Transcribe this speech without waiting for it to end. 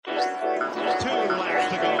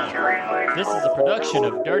laps to go. This is a production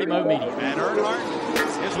of Dirty Mo Media. And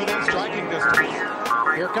Earnhardt is within striking distance.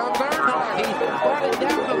 Here comes Earnhardt. He brought it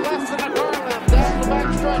down to less than a car length down the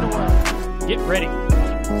back straightaway. Get ready.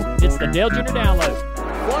 It's the Dale Jr. Download.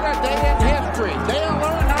 What a day in history. Dale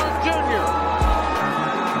Earnhardt Jr.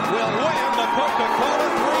 will win the Coca-Cola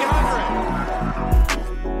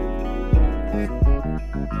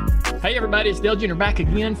 300. Hey, everybody. It's Dale Jr. back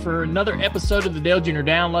again for another episode of the Dale Jr.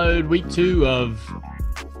 Download, week 2 of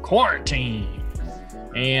quarantine.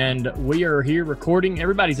 And we are here recording.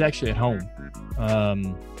 Everybody's actually at home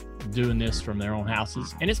doing this from their own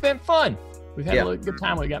houses. And it's been fun. We've had a good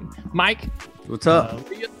time. We got Mike. What's up?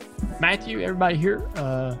 Leah, Matthew, everybody here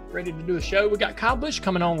ready to do a show. We got Kyle Busch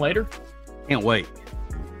coming on later. Can't wait.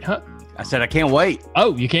 Huh? I said I can't wait.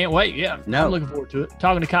 Oh, you can't wait? Yeah. No. I'm looking forward to it.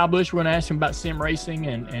 Talking to Kyle Busch, we're going to ask him about sim racing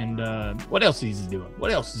and what else he's doing.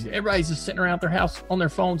 What else is everybody's just sitting around their house on their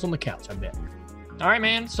phones on the couch, I bet. All right,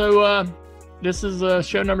 man. So this is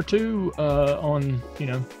show number 2 on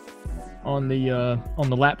the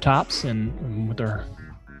laptops and with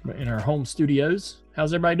in our home studios.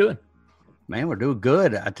 How's everybody doing? Man, we're doing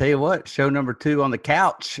good. I tell you what, show number 2 on the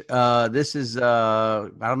couch. This is I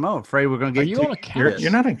don't know. I'm afraid we're going to get. Are you on a couch?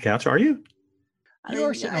 You're not on the couch, are you? You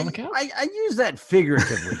are sitting on the couch. I use that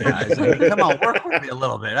figuratively, guys. I mean, come on, work with me a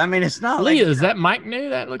little bit. I mean, it's not. Leah, is that mic new?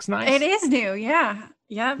 That looks nice. It is new, yeah.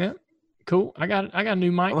 Yeah. Cool. I got a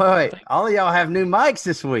new mic. Wait, all of y'all have new mics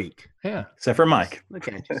this week. Yeah. Except for Mike. Look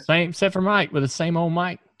at you. Same, except for Mike with the same old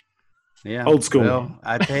mic. Yeah, old school. Well,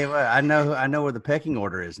 I tell you what, I know where the pecking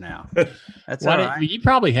order is now. That's all right. You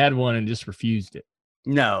probably had one and just refused it.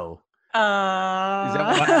 No.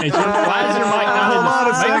 Why is your mic not Hold on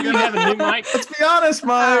a maybe second. you have a new mic? Let's be honest,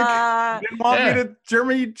 Mike. You didn't want yeah. me to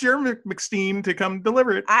Jeremy McSteen to come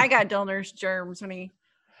deliver it. I got Dillner's germs when he.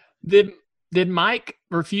 Did Mike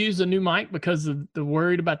refuse a new mic because of the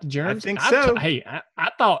worried about the germs? I think so. I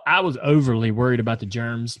thought I was overly worried about the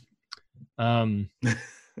germs.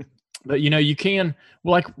 But you can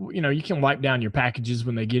you can wipe down your packages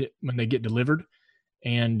when they get delivered,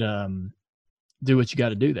 and do what you got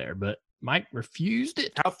to do there. But Mike refused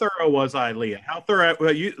it. How thorough was I, Leah? How thorough?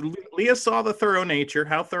 Well, Leah saw the thorough nature.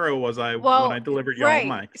 How thorough was I when I delivered y'all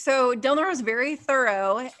Mike? So Dillner was very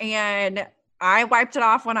thorough, and I wiped it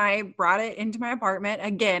off when I brought it into my apartment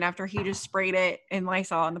again after he just sprayed it in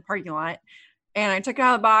Lysol in the parking lot. And I took it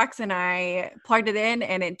out of the box and I plugged it in,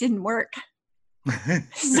 and it didn't work.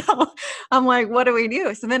 So I'm like, what do we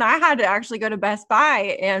do? So then I had to actually go to Best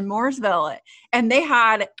Buy in Mooresville, and they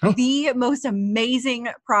had the most amazing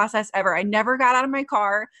process ever. I never got out of my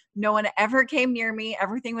car. No one ever came near me.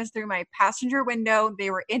 Everything was through my passenger window. They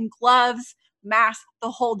were in gloves, mask, the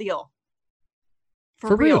whole deal.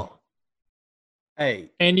 For real. Hey.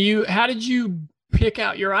 And how did you pick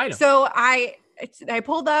out your item? So I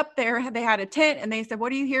pulled up there. They had a tent, and they said,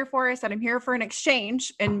 "What are you here for?" I said, "I'm here for an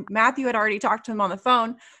exchange." And Matthew had already talked to him on the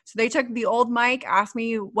phone. So they took the old mic, asked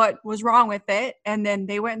me what was wrong with it. And then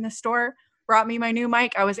they went in the store, brought me my new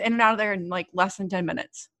mic. I was in and out of there in like less than 10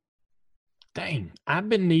 minutes. Dang, I've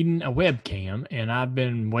been needing a webcam, and I've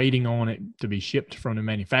been waiting on it to be shipped from the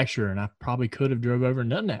manufacturer, and I probably could have drove over and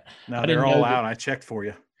done that. No, they're all out. I checked for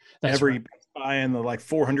you. Every right. Best Buy in the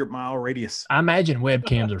 400-mile radius. I imagine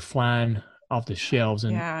webcams are flying off the shelves,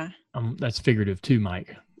 and Yeah. That's figurative too,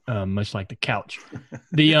 Mike. Much like the couch.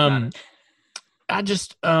 I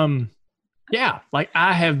just I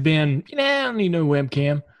have been. I don't need no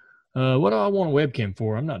webcam. What do I want a webcam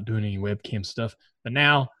for? I'm not doing any webcam stuff. But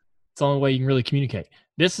now it's the only way you can really communicate.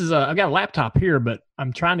 This is I've got a laptop here, but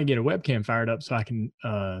I'm trying to get a webcam fired up so I can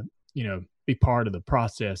be part of the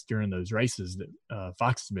process during those races that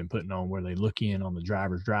Fox has been putting on, where they look in on the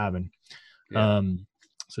drivers driving. Yeah.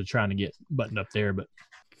 So trying to get buttoned up there, but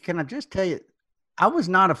can I just tell you, I was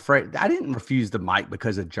not afraid. I didn't refuse the mic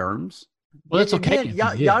because of germs. Well, that's okay.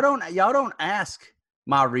 Y'all don't ask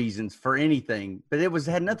my reasons for anything, but it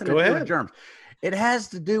had nothing to do with germs. It has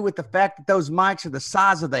to do with the fact that those mics are the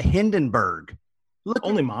size of the Hindenburg.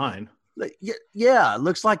 Only mine. Yeah, it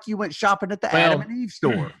looks like you went shopping at the Adam and Eve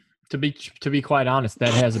store. To be quite honest,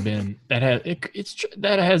 that has been a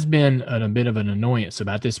bit of an annoyance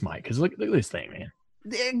about this mic, because look at this thing, man.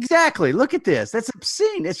 Exactly. Look at this. That's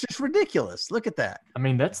obscene. It's just ridiculous. Look at that. I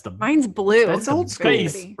mean, mine's blue. That's old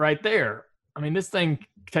space right there. I mean, this thing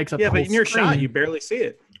takes up the whole but in your screen. shot, you barely see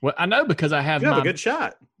it. Well, I know, because I have a good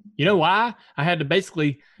shot. You know why? I had to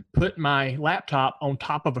basically put my laptop on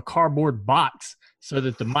top of a cardboard box so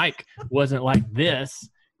that the mic wasn't like this.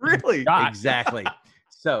 Really? Exactly.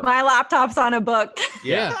 So my laptop's on a book.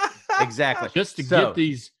 Yeah, exactly. Just to get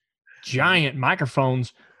these giant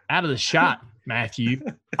microphones out of the shot. Matthew.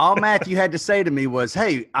 All Matthew had to say to me was,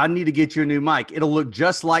 "Hey, I need to get you a new mic. It'll look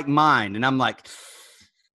just like mine." And I'm like,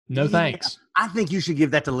 "No, thanks. I think you should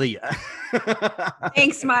give that to Leah."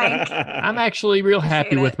 Thanks, Mike. I'm actually real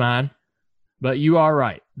happy with mine, but you are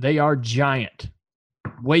right. They are giant,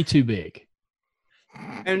 way too big.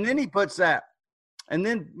 And then he puts that, and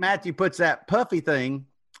then Matthew puts that puffy thing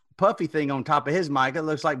on top of his mic. It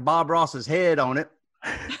looks like Bob Ross's head on it.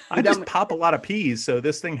 I just pop a lot of peas, so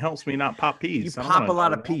this thing helps me not pop peas. You pop a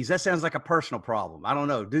lot of peas. That sounds like a personal problem. I don't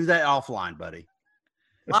know. Do that offline, buddy.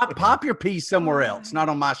 Pop your peas somewhere else, not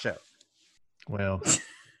on my show. Well,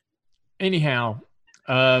 anyhow.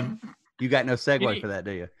 You got no segue for that,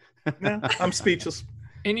 do you? No, I'm speechless.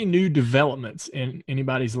 Any new developments in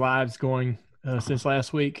anybody's lives going since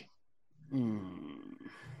last week?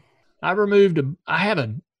 I removed I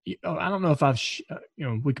don't know if I've,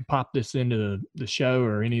 we could pop this into the show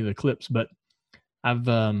or any of the clips, but I have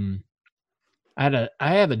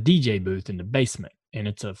a DJ booth in the basement, and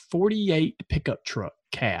it's a 48 pickup truck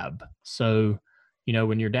cab. So,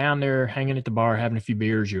 when you're down there hanging at the bar, having a few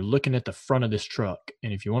beers, you're looking at the front of this truck.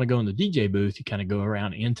 And if you want to go in the DJ booth, you kind of go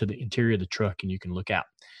around into the interior of the truck and you can look out.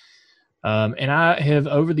 And I have,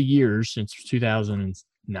 over the years, since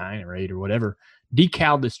 2009 or 8 or whatever,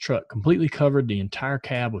 decaled this truck, completely covered the entire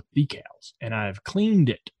cab with decals. And I've cleaned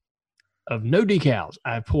it of no decals.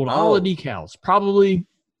 I've pulled all the decals, probably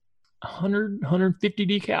 100, 150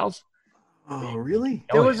 decals. Oh, really?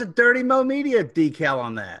 There was a Dirty Mo Media decal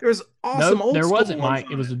on that. There was awesome old there school wasn't, ones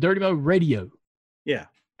Mike. It was a Dirty Mo radio. Yeah.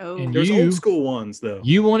 Oh, and there's old school ones, though.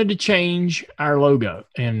 You wanted to change our logo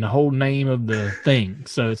and the whole name of the thing,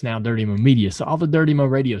 so it's now Dirty Mo Media. So all the Dirty Mo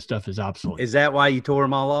radio stuff is obsolete. Is that why you tore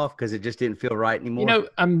them all off? Because it just didn't feel right anymore?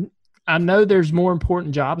 I know there's more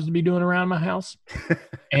important jobs to be doing around my house,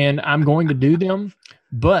 and I'm going to do them.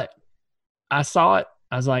 But I saw it.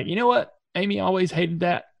 I was like, you know what? Amy always hated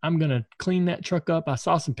that. I'm going to clean that truck up. I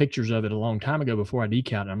saw some pictures of it a long time ago before I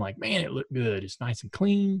decaled it. I'm like, man, it looked good. It's nice and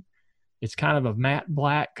clean. It's kind of a matte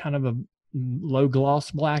black, kind of a low gloss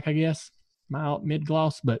black, I guess, mild mid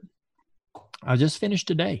gloss. But I just finished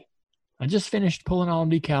today. I just finished pulling all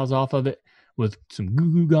the decals off of it with some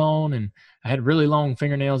goo gone, and I had really long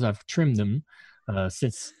fingernails. I've trimmed them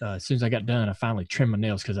since as soon as I got done. I finally trimmed my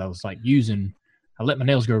nails because I was like I let my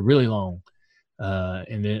nails grow really long.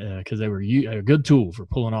 And then because they were a good tool for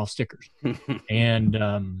pulling off stickers. And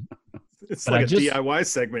it's like a DIY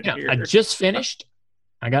segment here. I just finished.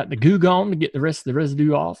 I got the goo gone to get the rest of the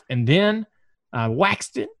residue off, and then I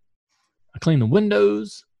waxed it. I cleaned the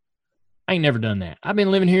windows. I ain't never done that. I've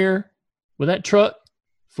been living here with that truck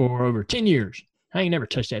for over 10 years. I ain't never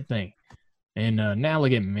touched that thing. And now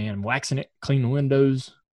look at me, man. I'm waxing it, clean the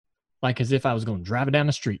windows, like as if I was going to drive it down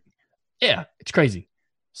the street. Yeah, it's crazy.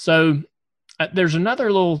 So there's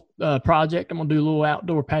another little project. I'm going to do a little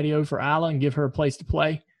outdoor patio for Isla and give her a place to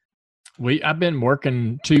play. I've been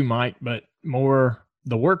working too, Mike, but more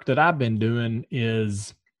the work that I've been doing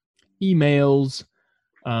is emails.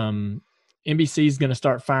 NBC is going to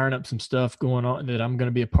start firing up some stuff going on that I'm going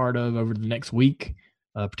to be a part of over the next week,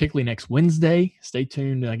 particularly next Wednesday. Stay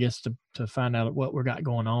tuned, I guess, to find out what we got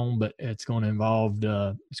going on. But it's going to involve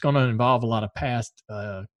a lot of past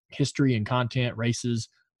history and content, races,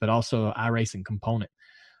 but also an iRacing component.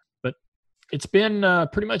 But it's been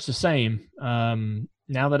pretty much the same.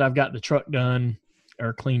 Now that I've got the truck done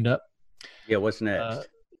or cleaned up. Yeah, what's next?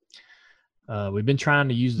 We've been trying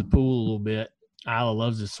to use the pool a little bit. Isla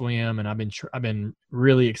loves to swim, and I've been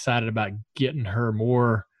really excited about getting her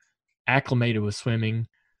more acclimated with swimming,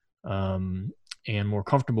 and more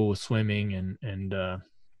comfortable with swimming, and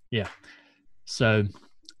yeah. So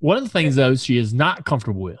one of the things though she is not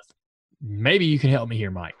comfortable with. Maybe you can help me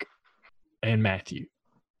here, Mike and Matthew.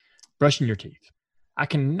 Brushing your teeth. I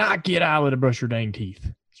cannot get Isla to brush her dang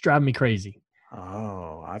teeth. It's driving me crazy.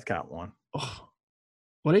 Oh, I've got one. Oh,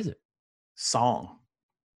 what is it? Song.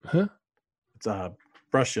 Huh? It's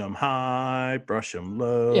brush them high, brush them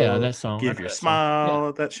low. Yeah, that song. Give your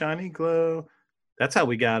smile that shiny glow. That's how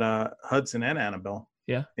we got Hudson and Annabelle.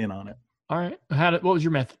 Yeah, in on it. All right. What was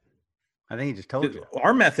your method? I think he just told you.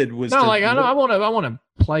 Our method was I want to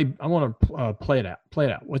play it out. Play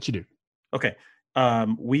it out. What you do? Okay.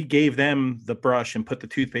 We gave them the brush and put the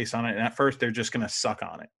toothpaste on it, and at first they're just gonna suck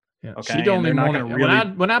on it. Yeah. Okay. She don't even want it.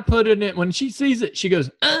 Really... When I put it in, when she sees it, she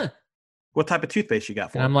goes, What type of toothpaste you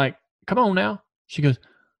got for her? And I'm like, come on now. She goes,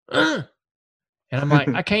 And I'm like,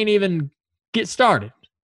 I can't even get started.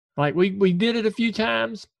 Like we did it a few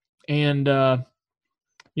times, and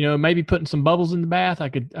maybe putting some bubbles in the bath. I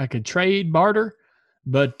could trade barter,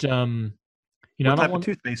 but You know, what type of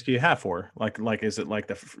toothpaste do you have for? Like, is it like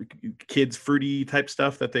the kids fruity type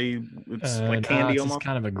stuff that it's like candy it's almost?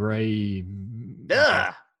 Kind of a gray.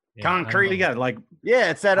 Yeah. Concrete. You got like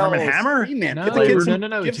it's that Arm old & Hammer. cement No, Give the kids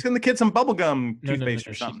no. Give the kids some bubblegum toothpaste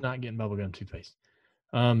or something. She's not getting bubblegum toothpaste.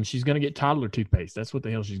 She's gonna get toddler toothpaste. That's what the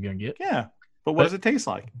hell she's gonna get. Yeah, but what does it taste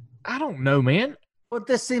like? I don't know, man. Well,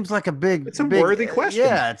 this seems like it's a worthy question.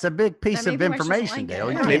 Yeah, it's a big piece of information, Dale.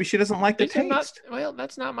 Yeah, maybe she doesn't like the taste.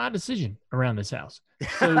 That's not my decision around this house.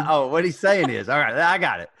 So, what he's saying is, all right, I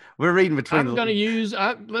got it. We're reading between. I'm going to use.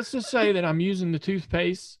 Let's just say that I'm using the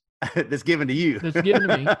toothpaste that's given to you. That's given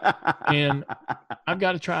to me, and I've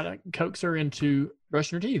got to try to coax her into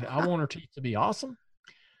brushing her teeth. I want her teeth to be awesome.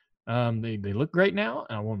 They look great now,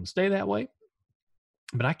 and I want them to stay that way.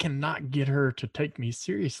 But I cannot get her to take me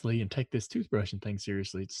seriously and take this toothbrushing thing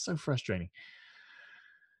seriously. It's so frustrating.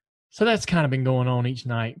 So that's kind of been going on each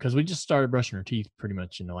night because we just started brushing her teeth pretty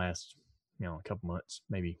much in the last, a couple months,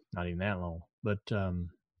 maybe not even that long. But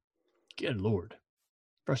good Lord,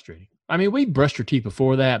 frustrating. I mean, we brushed her teeth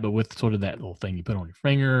before that, but with sort of that little thing you put on your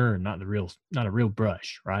finger, and not a real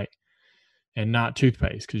brush, right? And not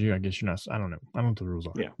toothpaste because I guess you're not. I don't know. I don't know what the rules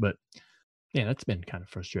are. Yeah. But yeah, that's been kind of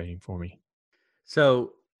frustrating for me.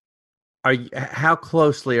 So, how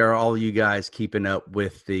closely are all you guys keeping up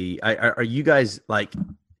with are you guys like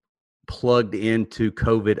plugged into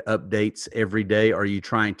COVID updates every day? Or are you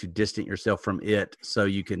trying to distance yourself from it so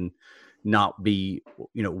you can not be,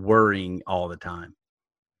 worrying all the time?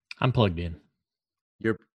 I'm plugged in.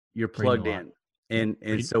 You're plugged in.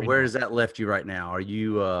 And so where has that left you right now? Are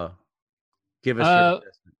you, give us your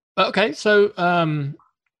assessment. Okay. So,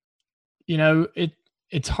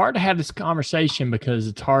 it's hard to have this conversation because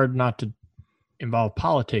it's hard not to involve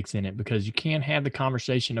politics in it, because you can't have the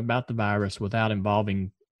conversation about the virus without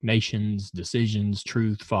involving nations, decisions,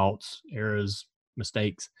 truth, faults, errors,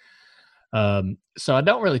 mistakes. So I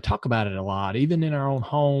don't really talk about it a lot, even in our own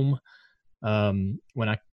home. When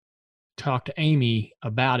I talk to Amy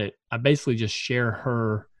about it, I basically just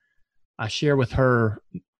share with her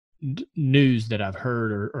news that I've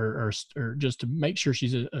heard or just to make sure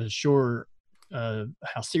she's sure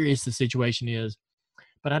how serious the situation is.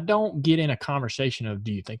 But I don't get in a conversation of,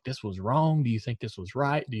 do you think this was wrong? Do you think this was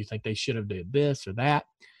right? Do you think they should have did this or that?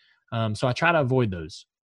 So I try to avoid those.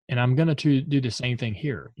 And I'm going to do the same thing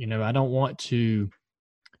here. I don't want to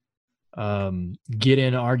get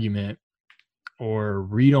in an argument or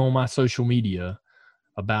read on my social media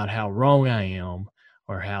about how wrong I am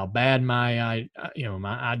or how bad my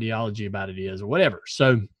ideology about it is or whatever.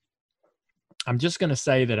 So I'm just going to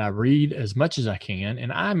say that I read as much as I can,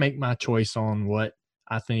 and I make my choice on what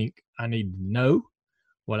I think I need to know,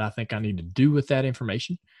 what I think I need to do with that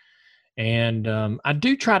information. And I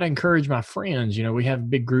do try to encourage my friends. We have a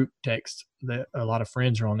big group text that a lot of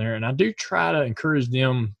friends are on there, and I do try to encourage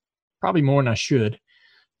them, probably more than I should,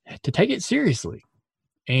 to take it seriously.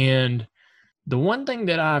 And the one thing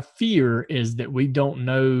that I fear is that we don't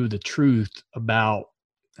know the truth about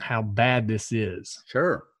how bad this is.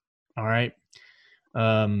 Sure. All right.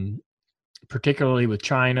 Particularly with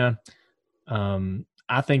China.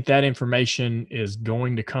 I think that information is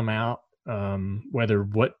going to come out, whether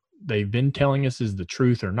what they've been telling us is the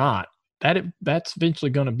truth or not. That's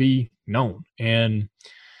eventually going to be known. And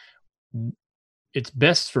it's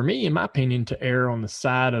best for me, in my opinion, to err on the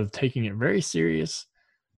side of taking it very serious.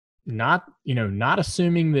 Not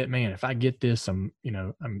assuming that, man, if I get this, I'm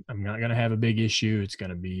not going to have a big issue. It's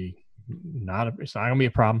going to be it's not going to be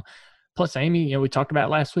a problem. Plus, Amy, we talked about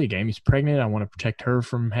last week. Amy's pregnant. I want to protect her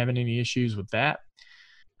from having any issues with that.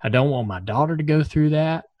 I don't want my daughter to go through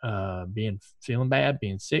that, feeling bad,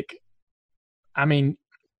 being sick. I mean,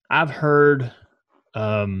 I've heard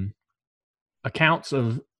accounts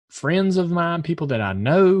of friends of mine, people that I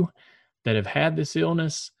know that have had this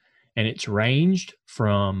illness, and it's ranged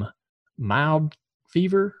from mild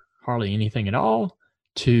fever, hardly anything at all,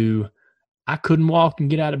 to I couldn't walk and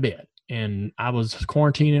get out of bed. And I was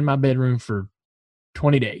quarantined in my bedroom for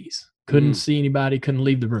 20 days. Couldn't see anybody, couldn't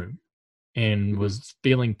leave the room, and was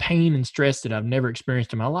feeling pain and stress that I've never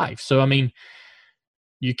experienced in my life. So, I mean,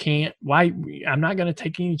 I'm not going to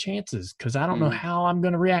take any chances because I don't know how I'm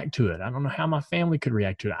going to react to it. I don't know how my family could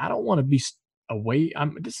react to it. I don't want to be away.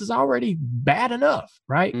 This is already bad enough,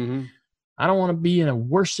 right? Mm-hmm. I don't want to be in a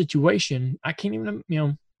worse situation. I can't even,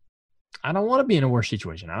 I don't want to be in a worse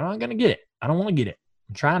situation. I'm not going to get it. I don't want to get it.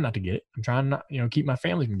 I'm trying not to get it. I'm trying not, keep my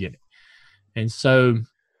family from getting it. And so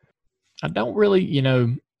I don't really,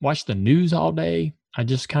 watch the news all day. I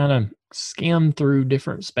just kind of skim through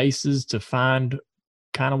different spaces to find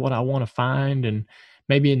kind of what I want to find. And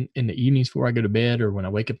maybe in the evenings before I go to bed or when I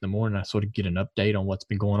wake up in the morning, I sort of get an update on what's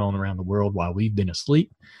been going on around the world while we've been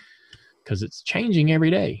asleep, because it's changing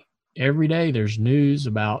every day. Every day there's news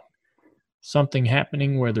about something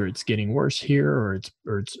happening, whether it's getting worse here or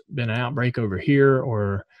it's been an outbreak over here,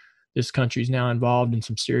 or this country's now involved in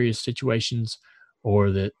some serious situations,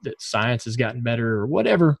 or that science has gotten better or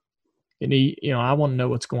whatever. And I want to know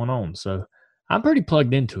what's going on. So I'm pretty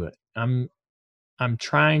plugged into it. I'm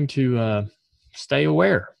trying to stay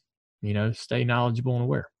aware, stay knowledgeable and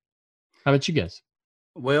aware. How about you guys?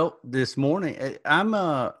 Well, this morning,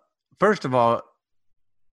 I'm first of all,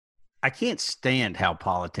 I can't stand how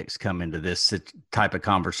politics come into this type of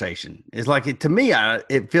conversation. It's like, to me,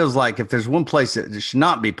 it feels like if there's one place that should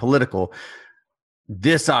not be political,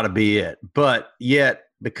 this ought to be it. But yet,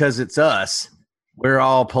 because it's us, we're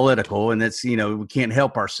all political, and it's, we can't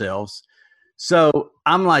help ourselves. So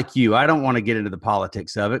I'm like you. I don't want to get into the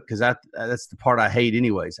politics of it because that's the part I hate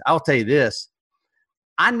anyways. I'll tell you this.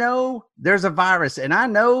 I know there's a virus, and I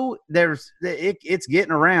know it's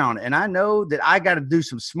getting around, and I know that I got to do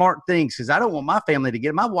some smart things because I don't want my family to get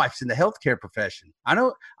it. My wife's in the healthcare profession.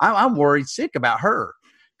 I'm worried sick about her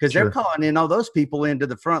because They're calling in all those people into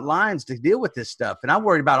the front lines to deal with this stuff. And I'm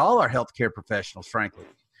worried about all our healthcare professionals, frankly.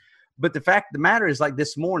 But the fact of the matter is, like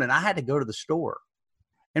this morning, I had to go to the store,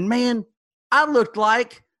 and man, I looked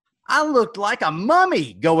like a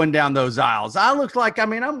mummy going down those aisles. I looked like,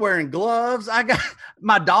 I'm wearing gloves.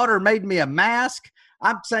 My daughter made me a mask.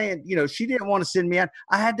 I'm saying, she didn't want to send me out.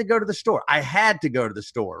 I had to go to the store.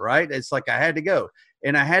 Right? It's like I had to go,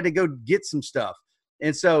 and I had to go get some stuff.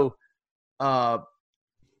 And so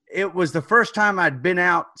it was the first time I'd been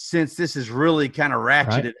out since this is really kind of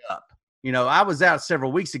ratcheted up. I was out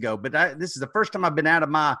several weeks ago, but this is the first time I've been out of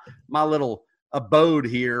my little abode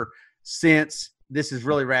here since this is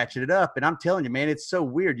really ratcheted up. And I'm telling you, man, it's so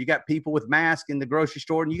weird. You got people with masks in the grocery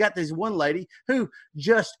store, and you got this one lady who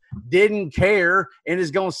just didn't care and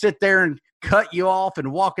is going to sit there and cut you off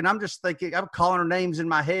and walk. And I'm just thinking, I'm calling her names in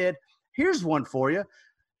my head. Here's one for you.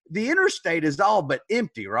 The interstate is all but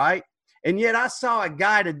empty, right? And yet I saw a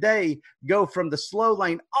guy today go from the slow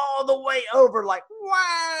lane all the way over, like,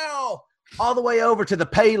 wow, all the way over to the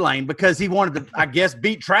pay lane because he wanted to, I guess,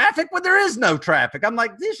 beat traffic when there is no traffic. I'm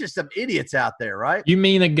like, there's just some idiots out there, right? You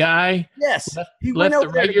mean a guy he left the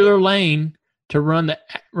regular lane to run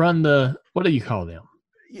the what do you call them?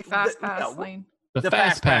 Fast pass lane. The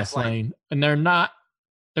fast pass lane. And there's not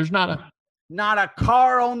a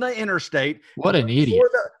car on the interstate. What an idiot.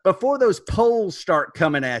 Before those poles start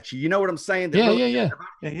coming at you, you know what I'm saying? Yeah.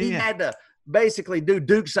 He had to basically do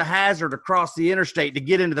Dukes of Hazzard across the interstate to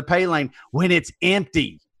get into the pay lane when it's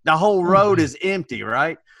empty. The whole road is empty,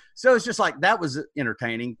 right? So it's just like, that was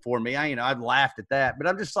entertaining for me. I laughed at that, but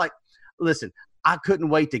I'm just like, listen, I couldn't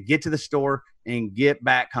wait to get to the store and get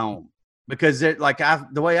back home because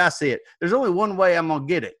the way I see it, there's only one way I'm going to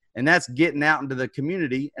get it. And that's getting out into the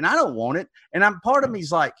community, and I don't want it. And part of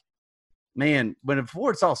me's like, man,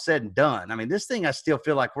 before it's all said and done, this thing, I still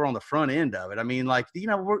feel like we're on the front end of it.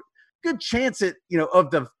 We're good chance of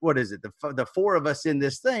the four of us in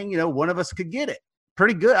this thing, one of us could get it.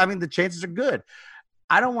 Pretty good. The chances are good.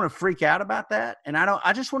 I don't want to freak out about that, and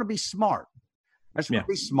I just want to be smart. I just want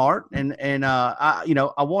to be smart, and I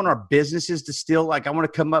want our businesses to still, I want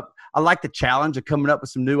to come up. I like the challenge of coming up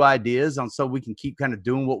with some new ideas so we can keep kind of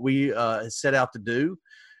doing what we set out to do.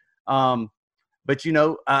 But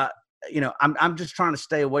I'm just trying to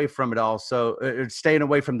stay away from it all. So staying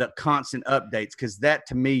away from the constant updates, because that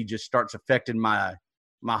to me just starts affecting my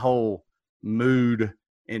whole mood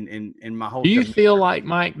and my whole. Do you feel like,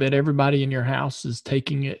 Mike, that everybody in your house is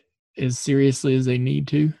taking it as seriously as they need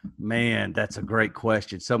to? Man, that's a great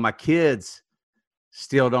question. So my kids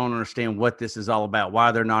still don't understand what this is all about,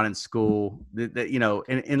 why they're not in school,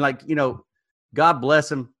 God bless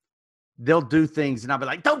them. They'll do things and I'll be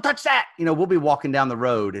like, don't touch that. We'll be walking down the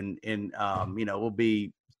road and we'll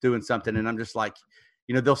be doing something. And I'm just like,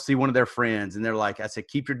 they'll see one of their friends and they're like, I said,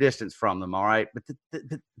 keep your distance from them. All right. But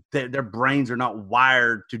their brains are not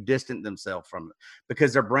wired to distance themselves from it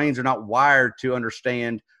because their brains are not wired to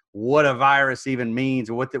understand what a virus even means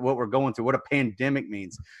or what we're going through, what a pandemic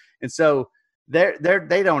means. And so they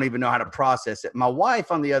don't even know how to process it. My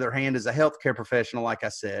wife, on the other hand, is a healthcare professional. Like I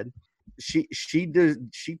said, she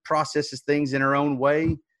processes things in her own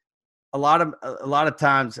way. A lot of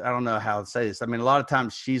times, I don't know how to say this. A lot of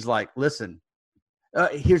times she's like, listen,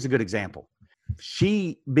 here's a good example.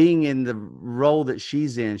 She, being in the role that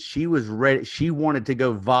she's in, she was ready. She wanted to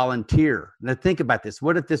go volunteer. Now think about this.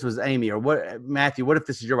 What if this was Amy or Matthew? What if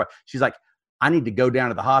this is your wife? She's like, I need to go down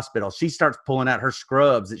to the hospital. She starts pulling out her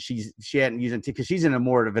scrubs that she hadn't used because she's in a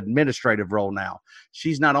more of an administrative role now.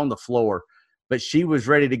 She's not on the floor, but she was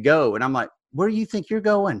ready to go. And I'm like, where do you think you're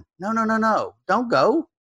going? No. Don't go.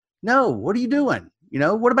 No. What are you doing?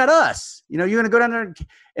 What about us? You're going to go down there.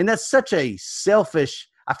 And that's such a selfish,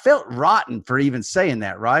 I felt rotten for even saying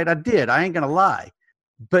that, right? I did. I ain't going to lie.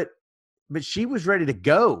 But she was ready to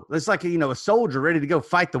go. It's like, a soldier ready to go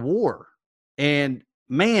fight the war. And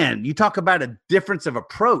man, you talk about a difference of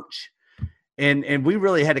approach. And we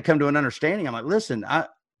really had to come to an understanding. I'm like, listen, I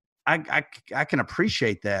can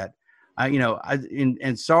appreciate that.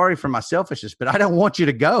 And sorry for my selfishness, but I don't want you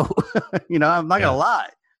to go. I'm not going to lie.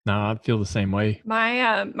 No, I feel the same way.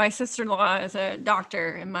 My sister-in-law is a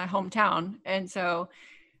doctor in my hometown. And so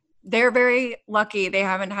they're very lucky. They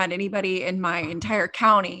haven't had anybody in my entire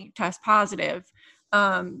county test positive.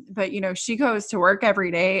 But she goes to work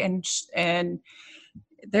every day and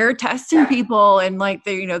they're testing people, and like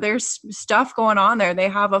there's stuff going on there. They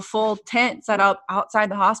have a full tent set up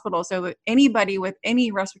outside the hospital. So anybody with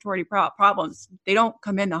any respiratory problems, they don't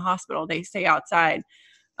come in the hospital. They stay outside.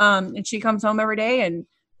 And she comes home every day and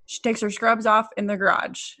she takes her scrubs off in the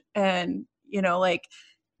garage. And,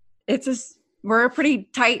 it's just, we're a pretty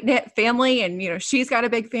tight knit family, and, she's got a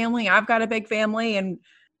big family. I've got a big family, and,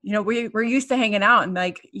 we're used to hanging out,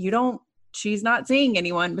 and she's not seeing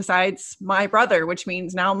anyone besides my brother, which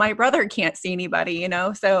means now my brother can't see anybody,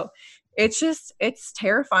 so it's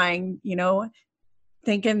terrifying,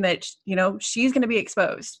 thinking that, she's going to be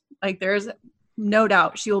exposed. Like there's no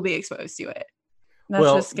doubt she will be exposed to it. That's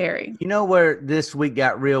just scary. Where this week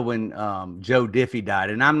got real when Joe Diffie died,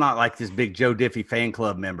 and I'm not like this big Joe Diffie fan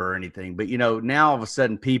club member or anything, but now all of a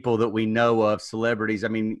sudden people that we know of, celebrities, I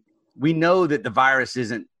mean, we know that the virus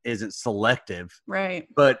isn't selective, right?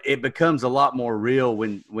 But it becomes a lot more real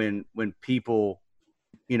when people,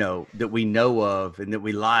 that we know of and that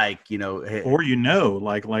we like, or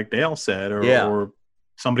like Dale said, or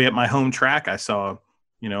somebody at my home track I saw,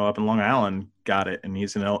 up in Long Island got it, and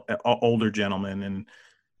he's an older gentleman, and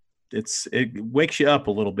it wakes you up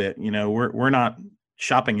a little bit. We're not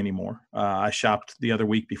shopping anymore. I shopped the other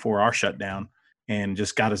week before our shutdown and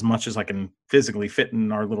just got as much as I can physically fit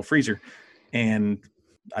in our little freezer. And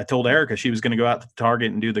I told Erica she was going to go out to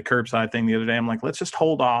Target and do the curbside thing the other day. I'm like, let's just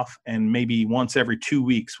hold off, and maybe once every 2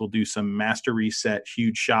 weeks we'll do some master reset,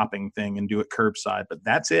 huge shopping thing and do it curbside. But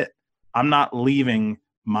that's it. I'm not leaving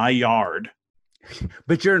my yard.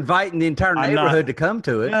 But you're inviting the entire neighborhood to come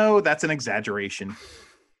to it. No, that's an exaggeration.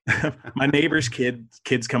 My neighbor's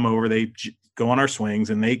kids come over, they go on our swings,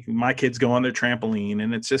 and my kids go on their trampoline,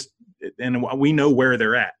 and it's just, and we know where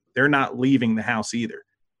they're at. They're not leaving the house either.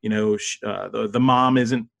 The mom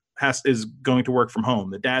is going to work from home.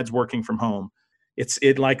 The dad's working from home.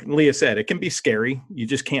 It like Leah said, it can be scary. You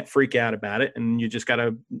just can't freak out about it, and you just got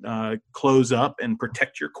to close up and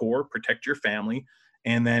protect your core, protect your family,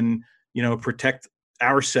 and then protect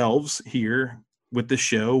ourselves here with the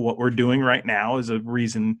show. What we're doing right now is a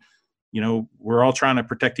reason. We're all trying to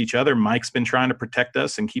protect each other. Mike's been trying to protect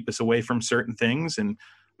us and keep us away from certain things, and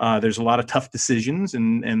there's a lot of tough decisions,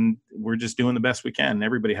 and we're just doing the best we can.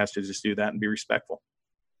 Everybody has to just do that and be respectful.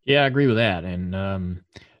 Yeah, I agree with that. And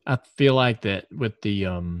I feel like that with the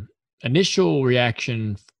initial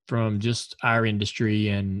reaction from just our industry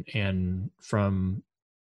and from,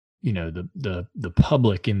 the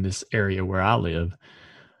public in this area where I live,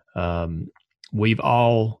 we've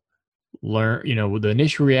all learned, the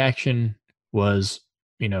initial reaction was,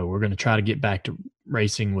 we're going to try to get back to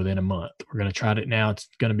racing within a month. We're going to try it now. It's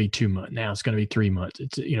going to be 2 months. Now it's going to be 3 months.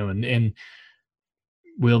 It's, and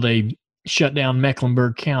will they shut down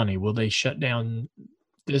Mecklenburg County? Will they shut down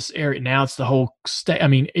this area? Now it's the whole state. I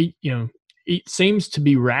mean, it seems to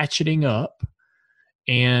be ratcheting up.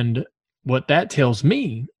 And what that tells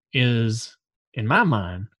me is, in my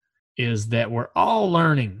mind, is that we're all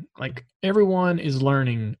learning. Like everyone is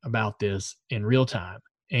learning about this in real time.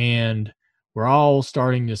 And we're all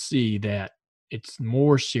starting to see that it's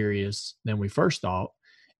more serious than we first thought.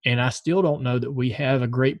 And I still don't know that we have a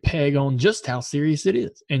great peg on just how serious it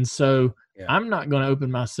is. And so I'm not going to open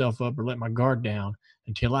myself up or let my guard down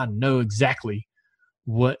until I know exactly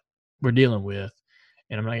what we're dealing with.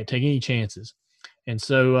 And I'm not going to take any chances. And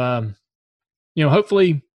so,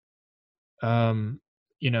 hopefully, I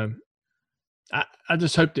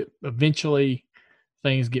just hope that eventually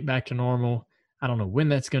things get back to normal. I don't know when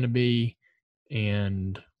that's going to be,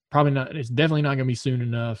 and probably not. It's definitely not going to be soon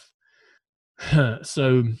enough.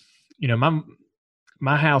 So,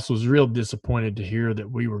 my house was real disappointed to hear that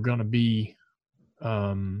we were going to be,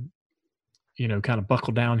 kind of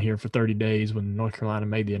buckled down here for 30 days when North Carolina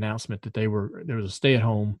made the announcement that there was a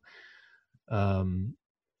stay-at-home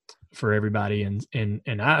for everybody. And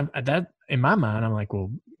I that in my mind, I'm like,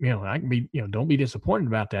 well, I can be, don't be disappointed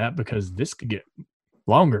about that, because this could get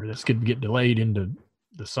longer. This could get delayed into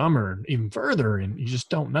the summer and even further. And you just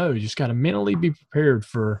don't know. You just got to mentally be prepared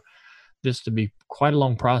for this to be quite a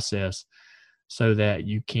long process, so that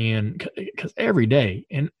you can, because every day,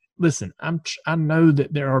 and listen, I know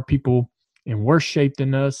that there are people in worse shape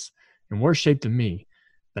than us and worse shape than me,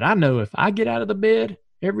 but I know if I get out of the bed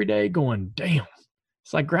every day going, damn,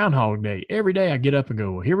 it's like Groundhog Day. Every day I get up and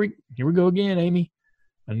go, well, here we go again, Amy.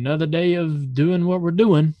 Another day of doing what we're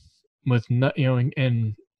doing with,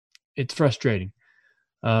 and it's frustrating.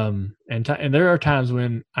 And there are times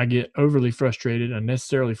when I get overly frustrated,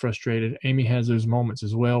 unnecessarily frustrated. Amy has those moments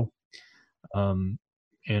as well.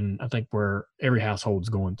 And I think every household's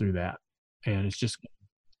going through that, and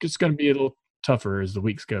it's going to be a little tougher as the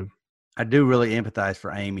weeks go. I do really empathize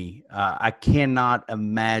for Amy. I cannot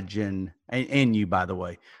imagine, and you, by the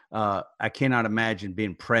way, I cannot imagine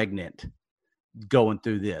being pregnant going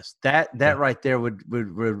through this. That right there would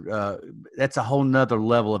that's a whole nother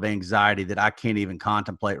level of anxiety that I can't even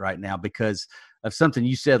contemplate right now, because of something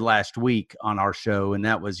you said last week on our show. And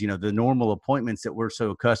that was, the normal appointments that we're so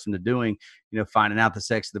accustomed to doing, finding out the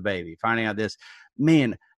sex of the baby, finding out this.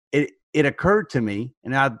 Man, it occurred to me,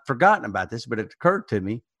 and I'd forgotten about this, but it occurred to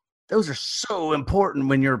me, those are so important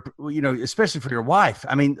when you're, especially for your wife.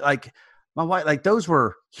 I mean, like my wife, like those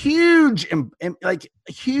were huge, and like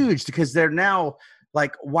huge, because they're now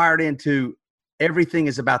like wired into everything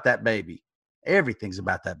is about that baby. Everything's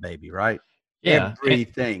about that baby, right? Yeah.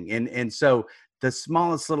 Everything. And so the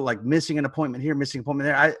smallest little, like missing an appointment here, missing an appointment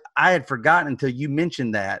there, I had forgotten until you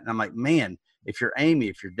mentioned that. And I'm like, man, if you're Amy,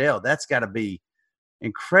 if you're Dale, that's got to be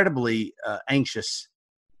incredibly anxious.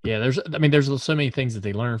 Yeah, there's so many things that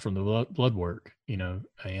they learn from the blood work, and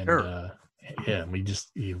Sure. yeah, we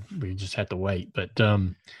just have to wait. But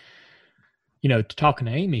talking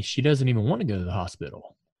to Amy, she doesn't even want to go to the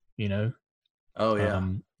hospital. Oh yeah.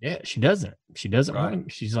 Yeah, she doesn't. She doesn't Right. want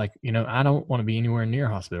to. She's like, I don't want to be anywhere near a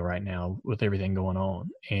hospital right now with everything going on.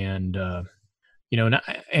 And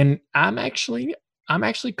and I'm actually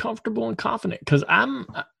comfortable and confident, because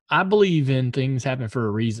I believe in things happen for a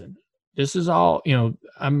reason. This is all,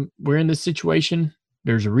 we're in this situation.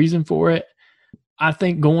 There's a reason for it. I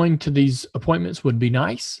think going to these appointments would be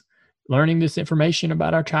nice. Learning this information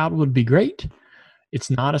about our child would be great. It's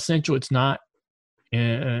not essential. It's not,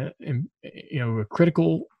 a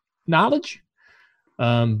critical knowledge.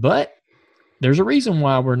 But there's a reason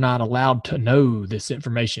why we're not allowed to know this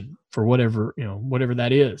information for whatever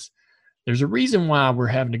that is. There's a reason why we're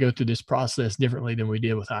having to go through this process differently than we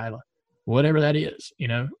did with Isla. Whatever that is,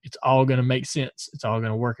 it's all going to make sense. It's all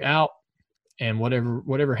going to work out. And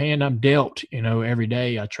whatever hand I'm dealt, every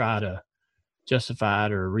day I try to justify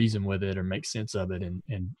it or reason with it or make sense of it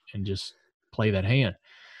and just play that hand.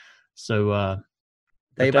 So,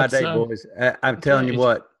 day by day, boys, I'm telling you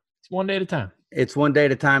what, it's one day at a time. It's one day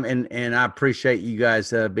at a time. And I appreciate you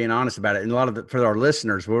guys being honest about it. And a lot of for our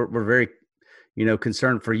listeners, we're very,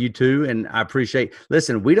 concerned for you too. And I appreciate,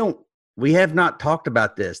 listen, we have not talked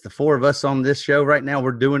about this. The four of us on this show right now,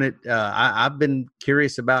 we're doing it. I've been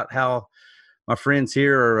curious about how my friends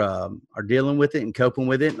here are dealing with it and coping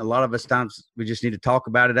with it. And a lot of us times we just need to talk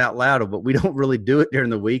about it out loud, but we don't really do it during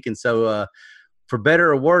the week. And so for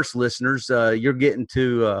better or worse, listeners, you're getting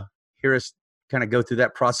to hear us kind of go through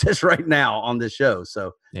that process right now on this show.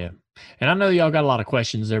 So, yeah. And I know y'all got a lot of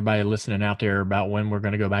questions, everybody listening out there, about when we're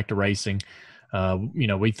going to go back to racing.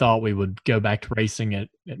 We thought we would go back to racing at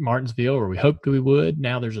Martinsville, or we hoped we would.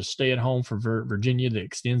 Now there's a stay-at-home for Virginia that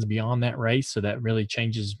extends beyond that race, so that really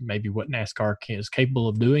changes maybe what NASCAR is capable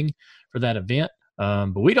of doing for that event.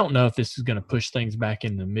 But we don't know if this is going to push things back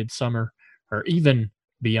in the midsummer or even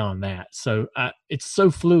beyond that. So it's so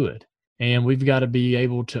fluid, and we've got to be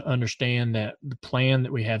able to understand that the plan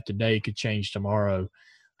that we have today could change tomorrow.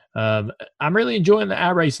 I'm really enjoying the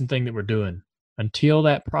iRacing thing that we're doing. Until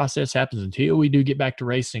that process happens, until we do get back to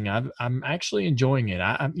racing, I'm actually enjoying it.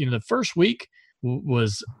 The first week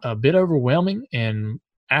was a bit overwhelming, and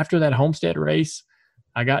after that Homestead race,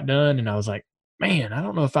 I got done and I was like, man, I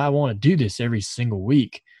don't know if I want to do this every single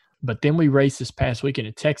week. But then we raced this past weekend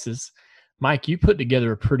in Texas. Mike, you put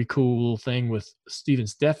together a pretty cool little thing with Steven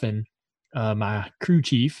Steffen, my crew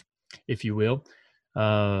chief, if you will,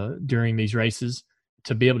 during these races,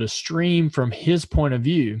 to be able to stream from his point of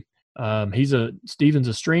view. Steven's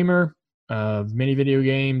a streamer of many video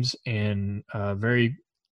games and very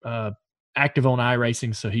active on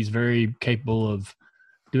iRacing, so he's very capable of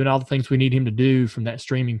doing all the things we need him to do from that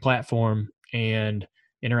streaming platform and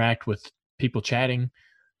interact with people chatting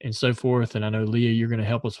and so forth. And I know, Leah, you're going to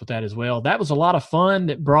help us with that as well. That was a lot of fun.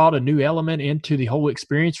 That brought a new element into the whole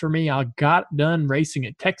experience for me. I got done racing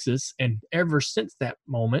at Texas, and ever since that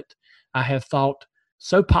moment, I have thought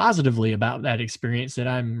so positively about that experience that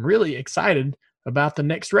I'm really excited about the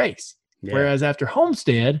next race. Yeah. Whereas after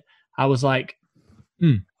Homestead, I was like,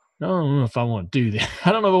 I don't know if I want to do this.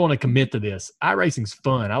 I don't know if I want to commit to this. iRacing's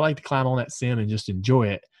fun. I like to climb on that sim and just enjoy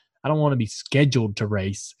it. I don't want to be scheduled to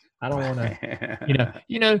race. I don't want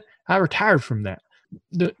to, I retired from that.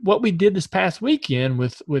 What we did this past weekend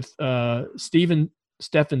with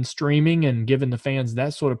Stefan streaming and giving the fans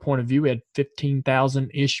that sort of point of view, we had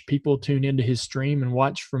 15,000-ish people tune into his stream and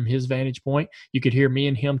watch from his vantage point. You could hear me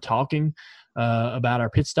and him talking about our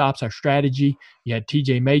pit stops, our strategy. You had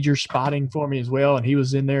TJ Major spotting for me as well, and he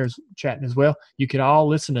was in there chatting as well. You could all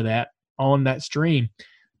listen to that on that stream.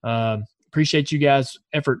 Appreciate you guys'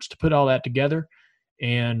 efforts to put all that together,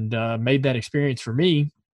 and made that experience for me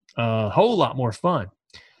a whole lot more fun.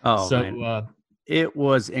 Oh, so man. It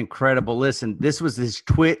was incredible. Listen, this was his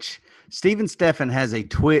Twitch. Steven Stefan has a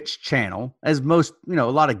Twitch channel, as most, a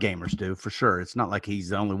lot of gamers do, for sure. It's not like he's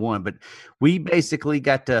the only one, but we basically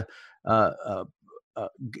got to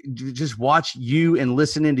just watch you and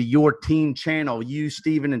listen into your team channel, you,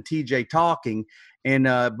 Steven, and TJ talking. And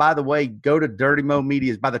by the way, go to Dirty Mo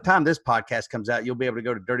Media's. By the time this podcast comes out, you'll be able to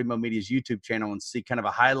go to Dirty Mo Media's YouTube channel and see kind of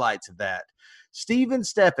a highlights of that. Steven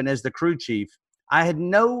Stefan as the crew chief, I had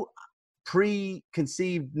no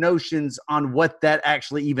preconceived notions on what that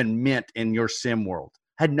actually even meant in your sim world.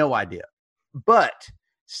 Had no idea. But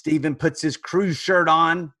Steven puts his crew shirt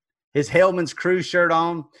on, his Hellman's crew shirt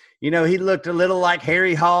on. He looked a little like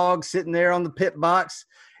Harry Hogg sitting there on the pit box.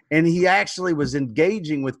 And he actually was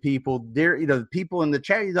engaging with people there, people in the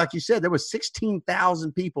chat. Like you said, there was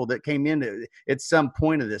 16,000 people that came in at some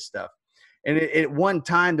point of this stuff. And at one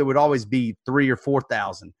time, there would always be 3,000 or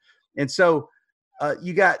 4,000. And so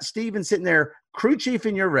you got Steven sitting there, crew chief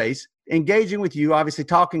in your race, engaging with you, obviously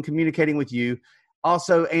talking, communicating with you,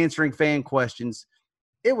 also answering fan questions.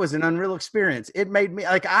 It was an unreal experience. It made me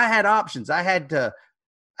like I had options. I had to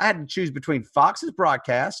choose between Fox's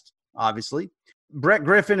broadcast, obviously, Brett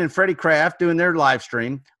Griffin and Freddie Kraft doing their live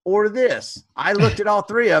stream, or this. I looked at all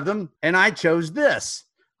three of them, and I chose this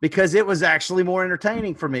because it was actually more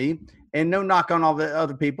entertaining for me. And no knock on all the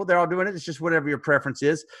other people. They're all doing it. It's just whatever your preference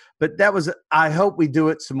is. But I hope we do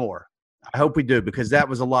it some more. I hope we do, because that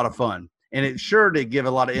was a lot of fun. And it sure did give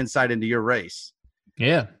a lot of insight into your race.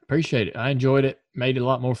 Yeah, appreciate it. I enjoyed it. Made it a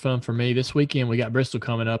lot more fun for me. This weekend, we got Bristol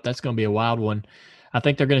coming up. That's going to be a wild one. I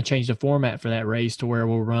think they're going to change the format for that race to where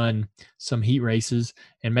we'll run some heat races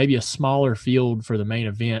and maybe a smaller field for the main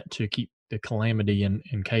event to keep the calamity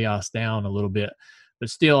and chaos down a little bit. But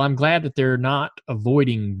still, I'm glad that they're not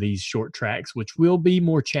avoiding these short tracks, which will be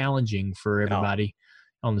more challenging for everybody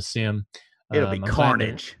on the sim. It'll be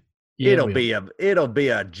carnage. It'll be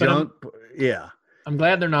a junk. I'm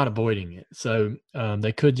glad they're not avoiding it. So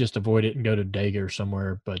they could just avoid it and go to Dega or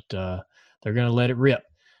somewhere, but they're going to let it rip.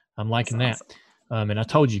 I'm liking that. Awesome. And I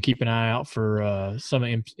told you, keep an eye out for some of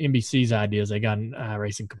NBC's ideas. They got an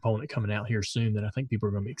iRacing component coming out here soon that I think people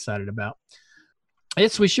are going to be excited about.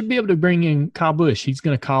 Yes, we should be able to bring in Kyle Busch. He's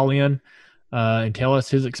going to call in and tell us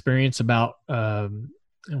his experience about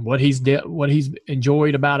what he's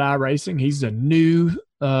enjoyed about iRacing. He's a new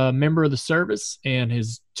member of the service, and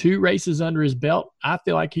his 2 races under his belt, I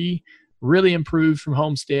feel like he really improved from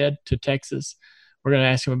Homestead to Texas. We're going to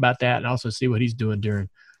ask him about that and also see what he's doing during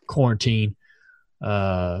quarantine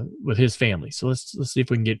with his family. So let's see if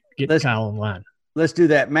we can get Kyle online. Let's do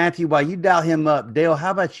that. Matthew, while you dial him up, Dale,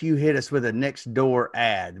 how about you hit us with a next door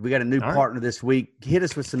ad? We got a new partner this week. Hit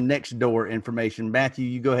us with some next door information. Matthew,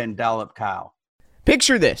 you go ahead and dial up Kyle.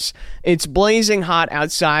 Picture this. It's blazing hot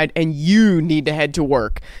outside and you need to head to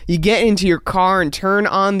work. You get into your car and turn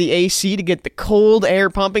on the AC to get the cold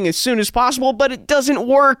air pumping as soon as possible, but it doesn't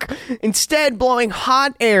work. Instead, blowing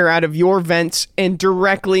hot air out of your vents and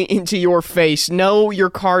directly into your face. No,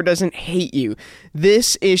 your car doesn't hate you.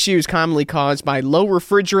 This issue is commonly caused by low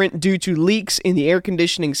refrigerant due to leaks in the air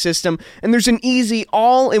conditioning system, and there's an easy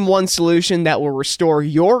all-in-one solution that will restore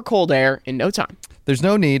your cold air in no time. There's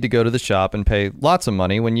no need to go to the shop and pay lots of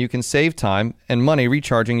money when you can save time and money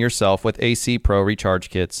recharging yourself with AC Pro Recharge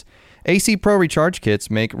Kits. AC Pro Recharge Kits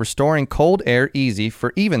make restoring cold air easy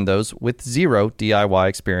for even those with zero DIY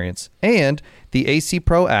experience. And the AC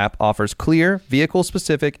Pro app offers clear,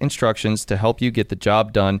 vehicle-specific instructions to help you get the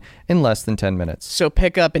job done in less than 10 minutes. So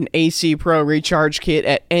pick up an AC Pro Recharge Kit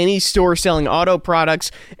at any store selling auto products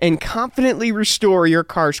and confidently restore your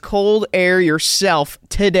car's cold air yourself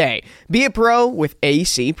today. Be a pro with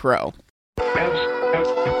AC Pro.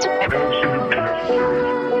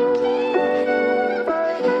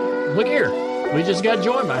 We just got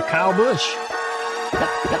joined by Kyle Busch.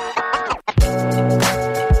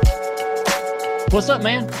 What's up,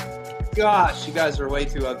 man? Gosh, you guys are way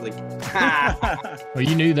too ugly. Well,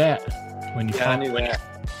 you knew that when you Yeah, I knew that.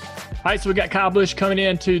 All right, so we got Kyle Busch coming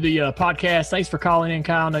into the podcast. Thanks for calling in,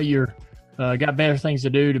 Kyle. I know you're got better things to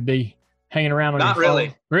do to be hanging around on Not your phone.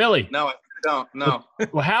 really. Really? No, I don't. No.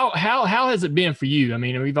 Well, how has it been for you? I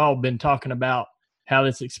mean, we've all been talking about how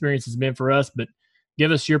this experience has been for us, but give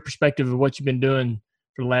us your perspective of what you've been doing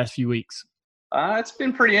for the last few weeks. It's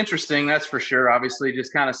been pretty interesting, that's for sure. Obviously,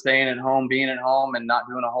 just kind of staying at home, being at home, and not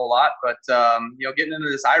doing a whole lot. But getting into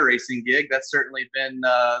this iRacing gig, that's certainly been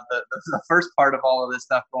the first part of all of this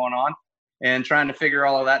stuff going on, and trying to figure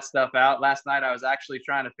all of that stuff out. Last night, I was actually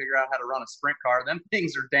trying to figure out how to run a sprint car. Them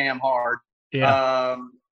things are damn hard. Yeah.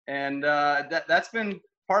 That's been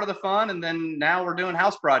part of the fun. And then now we're doing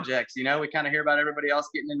house projects. We kind of hear about everybody else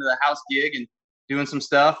getting into the house gig and doing some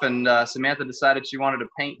stuff. And Samantha decided she wanted to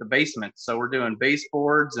paint the basement. So we're doing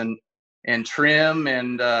baseboards and trim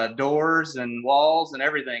and doors and walls and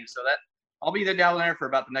everything. So that I'll be down there for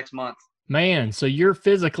about the next month. Man, so you're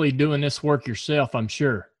physically doing this work yourself, I'm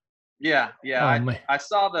sure. Yeah. Oh, I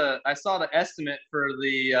saw the estimate for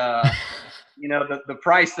the the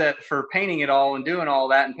price that for painting it all and doing all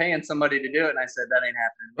that and paying somebody to do it, and I said that ain't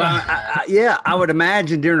happening. I would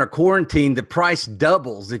imagine during a quarantine the price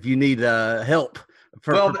doubles if you need help.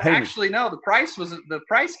 For payment. Actually, no. The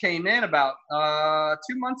price came in about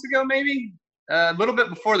 2 months ago, maybe a little bit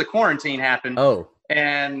before the quarantine happened. Oh.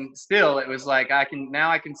 And still, it was like I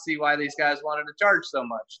can see why these guys wanted to charge so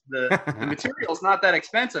much. The material's not that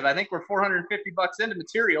expensive. I think we're $450 into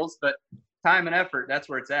materials, but time and effort, that's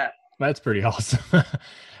where it's at. That's pretty awesome.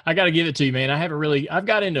 I got to give it to you, man. I've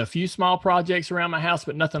got into a few small projects around my house,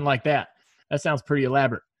 but nothing like that. That sounds pretty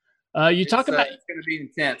elaborate. It's going to be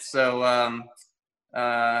intense. So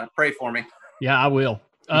pray for me. Yeah, I will.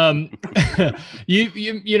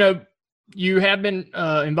 You have been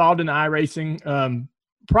involved in iRacing.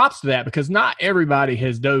 Props to that, because not everybody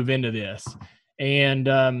has dove into this. And,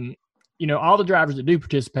 all the drivers that do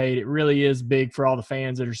participate, it really is big for all the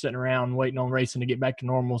fans that are sitting around waiting on racing to get back to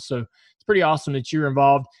normal. So it's pretty awesome that you're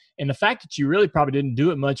involved. And the fact that you really probably didn't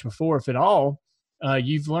do it much before, if at all,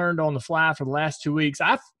 you've learned on the fly for the last 2 weeks.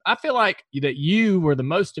 I feel like that you were the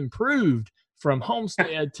most improved from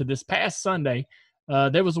Homestead to this past Sunday.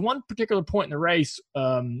 There was one particular point in the race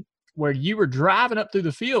where you were driving up through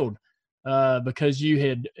the field because you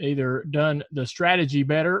had either done the strategy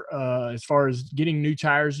better as far as getting new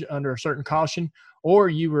tires under a certain caution, or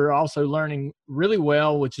you were also learning really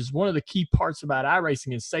well, which is one of the key parts about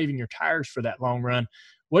iRacing, is saving your tires for that long run.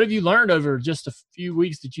 What have you learned over just a few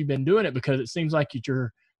weeks that you've been doing it? Because it seems like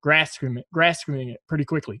you're grasping it pretty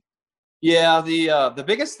quickly. Yeah, the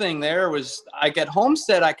biggest thing there was at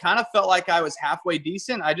Homestead, I kind of felt like I was halfway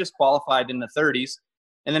decent. I just qualified in the 30s.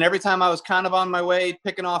 And then every time I was kind of on my way,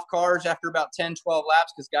 picking off cars after about 10, 12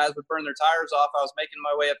 laps, because guys would burn their tires off, I was making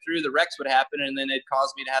my way up through, the wrecks would happen, and then it'd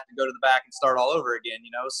cause me to have to go to the back and start all over again,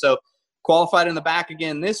 So qualified in the back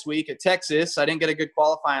again this week at Texas. I didn't get a good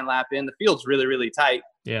qualifying lap in. The field's really, really tight.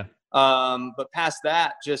 Yeah. But past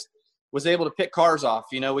that, just was able to pick cars off.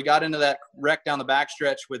 We got into that wreck down the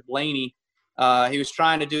backstretch with Blaney. He was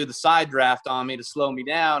trying to do the side draft on me to slow me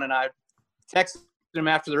down, and I texted him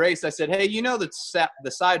after the race. I said, hey,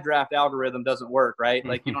 the side draft algorithm doesn't work, right?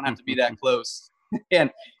 Like, you don't have to be that close. and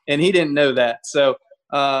he didn't know that. So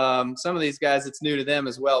some of these guys, it's new to them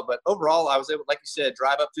as well. But overall, I was able, like you said,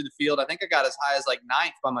 drive up through the field. I think I got as high as like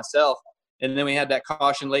 9th by myself. And then we had that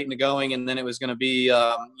caution late in the going, and then it was going to be,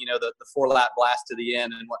 the 4-lap blast to the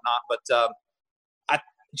end and whatnot. But I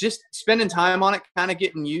just spending time on it, kind of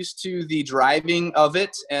getting used to the driving of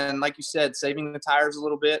it. And like you said, saving the tires a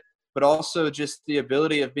little bit, but also just the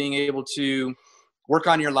ability of being able to work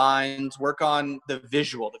on your lines, work on the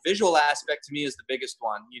visual. The visual aspect to me is the biggest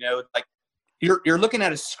one. Like you're looking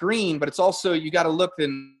at a screen, but it's also, you got to look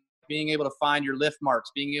and being able to find your lift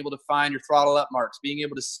marks, being able to find your throttle up marks, being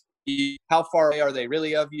able to see how far away are they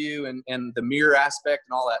really of you, and the mirror aspect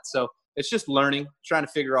and all that. So it's just learning, trying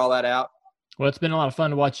to figure all that out. Well, it's been a lot of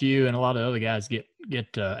fun to watch you and a lot of other guys get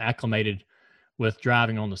acclimated with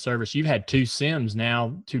driving on the service. You've had 2 sims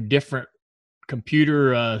now, 2 different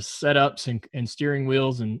computer setups and steering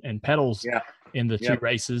wheels and pedals in the 2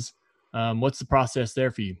 races. What's the process there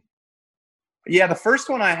for you? Yeah, the first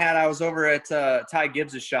one I had, I was over at Ty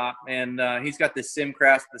Gibbs' shop, and he's got this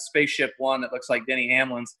Simcraft, the spaceship one that looks like Denny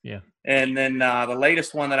Hamlin's. Yeah. And then the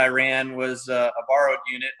latest one that I ran was a borrowed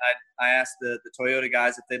unit. I asked the Toyota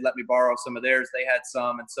guys if they'd let me borrow some of theirs. They had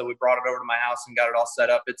some, and so we brought it over to my house and got it all set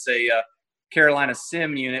up. It's a Carolina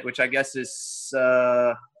Sim unit, which I guess is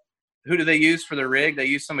who do they use for their rig? They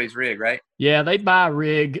use somebody's rig, right? Yeah, they buy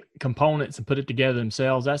rig components and put it together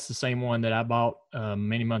themselves. That's the same one that I bought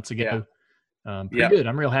many months ago. Pretty good.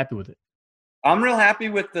 I'm real happy with it. I'm real happy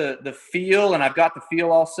with the feel, and I've got the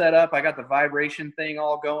feel all set up. I got the vibration thing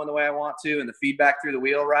all going the way I want to, and the feedback through the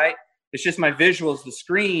wheel right. It's just my visuals, the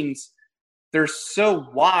screens, they're so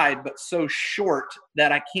wide but so short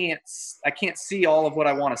that I can't see all of what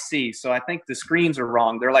I want to see. So I think the screens are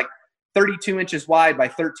wrong. They're like 32 inches wide by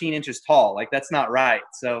 13 inches tall. Like, that's not right.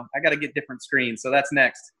 So I got to get different screens. So that's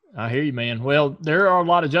next. I hear you, man. Well, there are a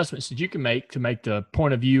lot of adjustments that you can make to make the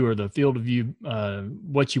point of view or the field of view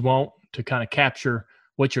what you want to kind of capture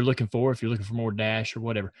what you're looking for, if you're looking for more dash or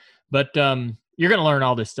whatever. But you're going to learn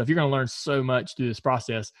all this stuff. You're going to learn so much through this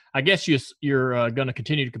process. I guess you're going to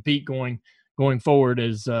continue to compete going forward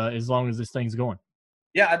as long as this thing's going.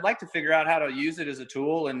 Yeah, I'd like to figure out how to use it as a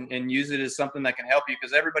tool and use it as something that can help you,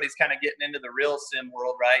 because everybody's kind of getting into the real sim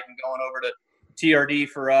world, right? And going over to TRD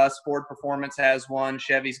for us. Ford Performance has one.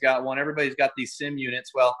 Chevy's got one. Everybody's got these sim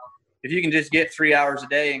units. Well, if you can just get 3 hours a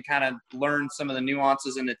day and kind of learn some of the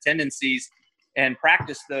nuances and the tendencies and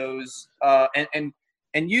practice those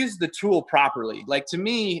and use the tool properly. Like, to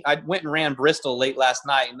me, I went and ran Bristol late last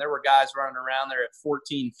night, and there were guys running around there at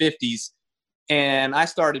 1450s. And I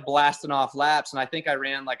started blasting off laps, and I think I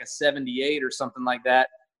ran like a 78 or something like that.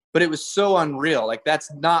 But it was so unreal. Like,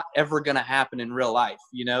 that's not ever going to happen in real life,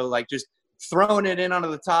 like just throwing it in onto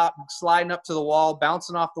the top, sliding up to the wall,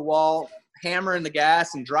 bouncing off the wall, hammering the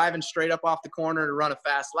gas, and driving straight up off the corner to run a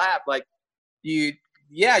fast lap. Like, you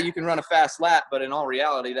can run a fast lap, but in all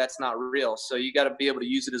reality, that's not real. So you got to be able to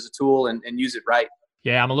use it as a tool and use it right.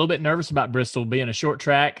 Yeah, I'm a little bit nervous about Bristol being a short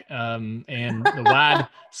track and the wide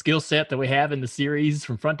skill set that we have in the series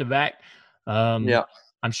from front to back.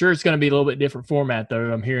 I'm sure it's going to be a little bit different format,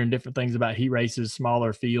 though. I'm hearing different things about heat races,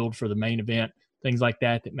 smaller field for the main event, things like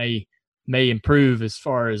that may improve as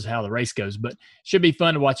far as how the race goes. But it should be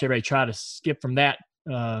fun to watch everybody try to skip from that.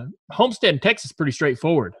 Homestead in Texas is pretty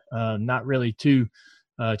straightforward, not really too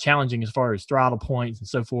challenging as far as throttle points and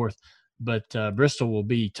so forth. But Bristol will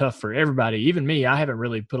be tough for everybody, even me. I haven't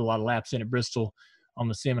really put a lot of laps in at Bristol on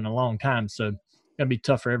the sim in a long time, so it's going to be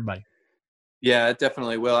tough for everybody. Yeah, it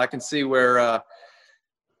definitely will. I can see where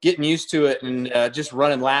getting used to it and just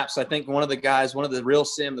running laps. I think one of the real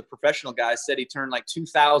sim, the professional guys, said he turned like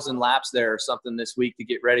 2,000 laps there or something this week to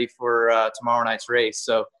get ready for tomorrow night's race.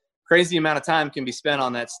 So crazy amount of time can be spent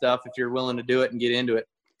on that stuff if you're willing to do it and get into it.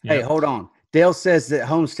 Hey, Yep. hold on. Dale says that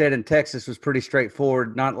Homestead in Texas was pretty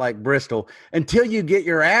straightforward, not like Bristol, until you get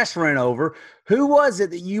your ass ran over. Who was it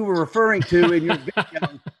that you were referring to in your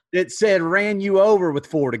video that said ran you over with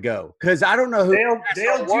 4 to go? Because I don't know who.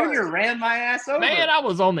 Dale Jr. ran my ass over. Man, I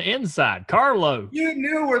was on the inside. Carlo. You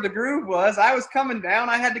knew where the groove was. I was coming down.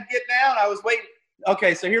 I had to get down. I was waiting.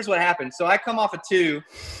 Okay, so here's what happened. So I come off a 2,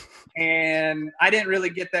 and I didn't really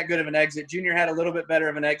get that good of an exit. Junior had a little bit better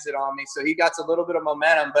of an exit on me, so he got a little bit of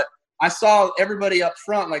momentum. But I saw everybody up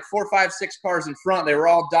front, like 4, 5, 6 cars in front. They were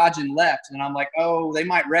all dodging left, and I'm like, oh, they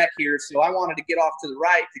might wreck here. So I wanted to get off to the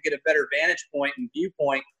right to get a better vantage point and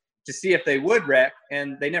viewpoint to see if they would wreck,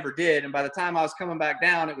 and they never did. And by the time I was coming back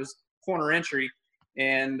down, it was corner entry,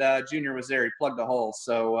 and Junior was there. He plugged the hole.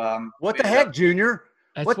 So what the heck, Junior?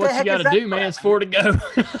 That's what what you got to do, man. It's 4 to go.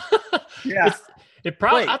 Yeah.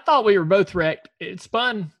 I thought we were both wrecked. It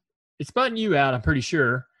spun you out, I'm pretty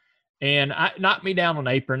sure. And I knocked me down on the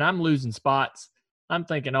apron. I'm losing spots. I'm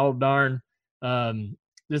thinking, oh, darn,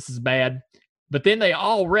 this is bad. But then they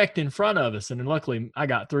all wrecked in front of us. And then luckily I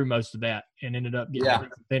got through most of that and ended up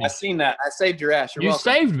getting I seen that. I saved your ass. You're You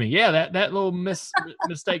welcome. saved me. Yeah, that little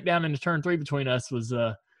mistake down into turn 3 between us was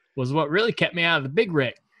what really kept me out of the big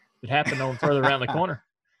wreck that happened on further around the corner.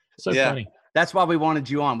 So funny. That's why we wanted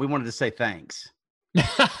you on. We wanted to say thanks.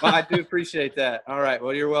 Well, I do appreciate that. All right.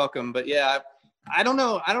 Well, you're welcome. But yeah, I don't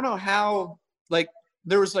know how, like,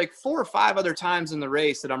 there was like 4 or 5 other times in the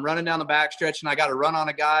race that I'm running down the backstretch and I got to run on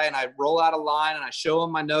a guy and I roll out of line and I show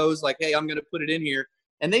him my nose like, hey, I'm going to put it in here.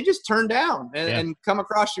 And they just turn down and come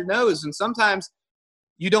across your nose. And sometimes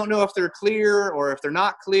you don't know if they're clear or if they're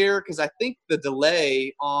not clear, because I think the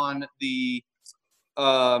delay on the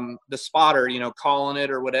spotter, calling it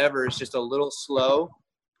or whatever, is just a little slow.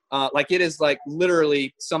 Like it is like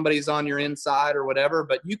literally somebody's on your inside or whatever,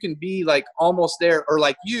 but you can be like almost there, or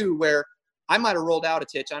like you, where I might have rolled out a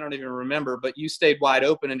titch. I don't even remember, but you stayed wide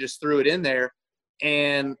open and just threw it in there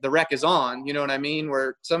and the wreck is on. You know what I mean?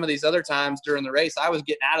 Where some of these other times during the race, I was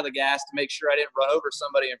getting out of the gas to make sure I didn't run over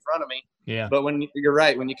somebody in front of me. Yeah. But you're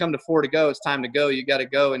right, when you come to 4 to go, it's time to go. You got to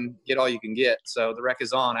go and get all you can get. So the wreck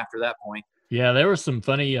is on after that point. Yeah, there were some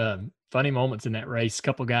funny funny moments in that race. A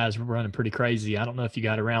couple guys were running pretty crazy. I don't know if you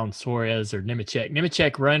got around Suarez or Nemechek.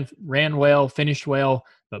 Nemechek ran well, finished well,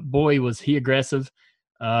 but boy, was he aggressive.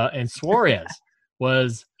 And Suarez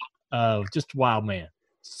was just a wild man.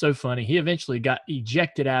 So funny. He eventually got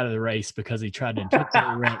ejected out of the race because he tried to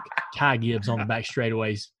intentionally wreck Ty Gibbs on the back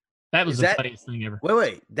straightaways. That was the funniest thing ever.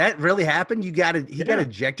 Wait, that really happened? He got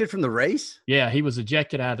ejected from the race? Yeah, he was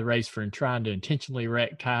ejected out of the race for trying to intentionally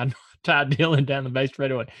wreck Ty Dillon down the back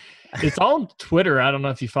straightaway. It's on Twitter. I don't know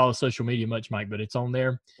if you follow social media much, Mike, but it's on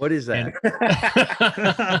there. What is that?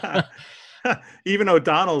 Even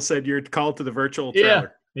O'Donnell said you're called to the virtual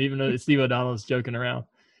trailer. Yeah, even though Steve O'Donnell's joking around.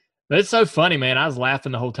 But it's so funny, man. I was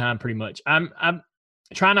laughing the whole time pretty much. I'm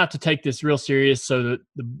trying not to take this real serious so that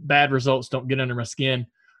the bad results don't get under my skin.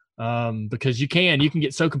 Because you can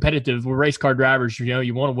get so competitive. We're race car drivers,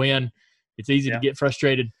 you want to win. It's easy to get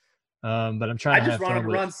frustrated. But I'm trying to have fun. I just wanted to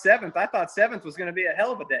run 7th. I thought 7th was going to be a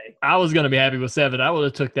hell of a day. I was going to be happy with 7th. I would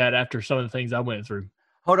have took that after some of the things I went through.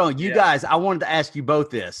 Hold on, you guys, I wanted to ask you both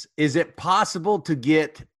this. Is it possible to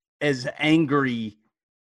get as angry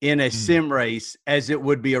in a sim race as it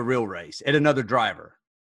would be a real race at another driver?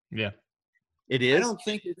 Yeah. It is? I don't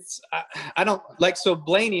think it's – I don't – like, so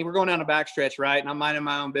Blaney, we're going down a backstretch, right? And I'm minding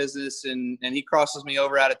my own business, and he crosses me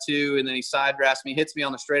over out of 2, and then he side drafts me, hits me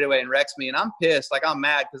on the straightaway and wrecks me. And I'm pissed. Like, I'm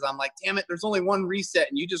mad because I'm like, damn it, there's only one reset,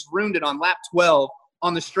 and you just ruined it on lap 12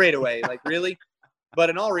 on the straightaway. Like, really? But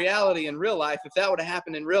in all reality, in real life, if that would have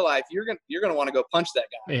happened in real life, you're gonna want to go punch that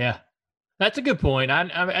guy. Yeah. That's a good point.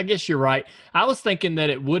 I guess you're right. I was thinking that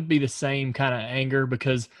it would be the same kind of anger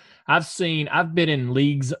because I've been in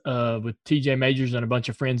leagues with TJ Majors and a bunch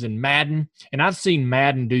of friends in Madden, and I've seen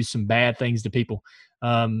Madden do some bad things to people,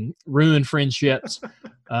 ruin friendships.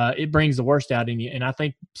 It brings the worst out in you. And I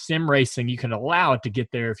think sim racing, you can allow it to get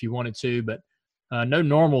there if you wanted to, but no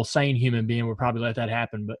normal, sane human being would probably let that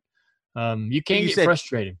happen. But you can get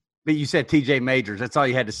frustrated. But you said TJ Majors. That's all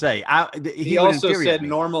you had to say. He also said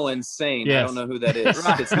normal and sane. Yes. I don't know who that is.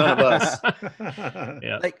 It's none of us.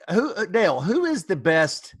 Yeah. Like Dale, who is the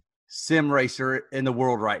best sim racer in the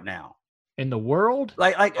world right now? In the world?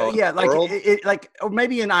 Or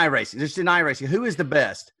maybe in iRacing. Just in iRacing. Who is the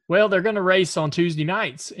best? Well, they're going to race on Tuesday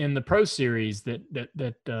nights in the Pro Series that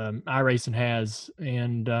iRacing has,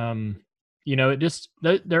 and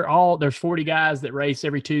there's 40 guys that race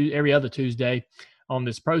every other Tuesday on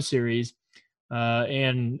this Pro Series,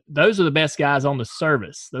 and those are the best guys on the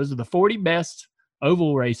service. Those are the 40 best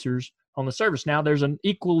oval racers on the service. Now, there's an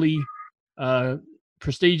equally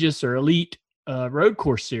prestigious or elite road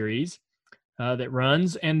course series that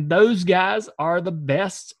runs, and those guys are the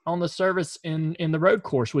best on the service in the road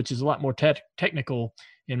course, which is a lot more technical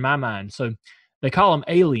in my mind. So they call them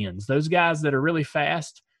aliens. Those guys that are really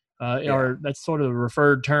fast that's sort of the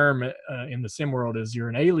referred term in the sim world is you're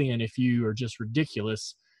an alien if you are just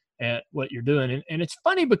ridiculous at what you're doing. And it's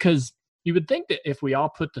funny because you would think that if we all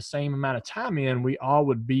put the same amount of time in, we all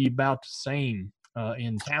would be about the same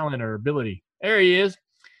in talent or ability. There he is.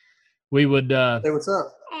 We would. Hey, what's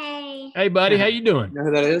up? Hey, buddy. How you doing? You know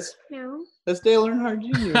who that is? No. That's Dale Earnhardt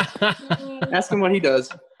Jr. Ask him what he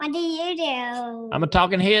does. What do you do? I'm a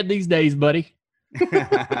talking head these days, buddy. He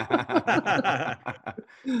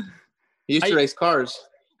used to race cars.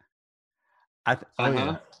 I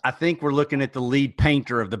think we're looking at the lead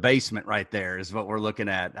painter of the basement right there is what we're looking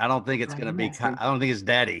at. I don't think it's going to be – I don't think it's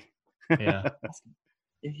Daddy. Yeah.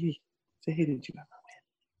 Say, hey, did you ever win?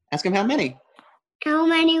 Ask him how many. How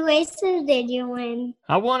many races did you win?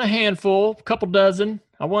 I won a handful, a couple dozen.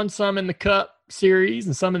 I won some in the Cup Series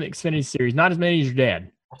and some in the Xfinity Series. Not as many as your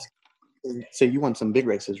dad. So you won some big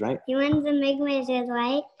races, right? You won some big races,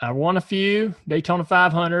 right? I won a few. Daytona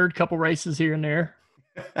 500, couple races here and there.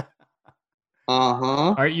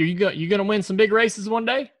 All right, you gonna win some big races one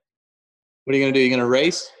day? What are you gonna do? You gonna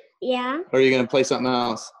race? Yeah. Or are you gonna play something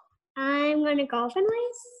else? I'm gonna golf and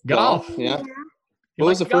race. Golf? Yeah. What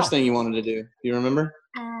was the first thing you wanted to do? Do you remember?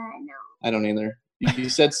 No. I don't either. You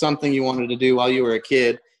said something you wanted to do while you were a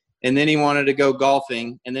kid, and then he wanted to go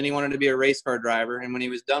golfing, and then he wanted to be a race car driver, and when he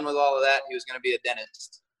was done with all of that, he was going to be a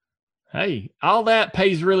dentist. Hey, all that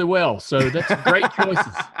pays really well, so that's great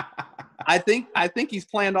choices. I think he's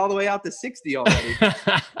planned all the way out to 60 already.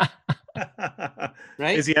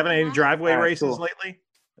 Right? Is he having any driveway races lately?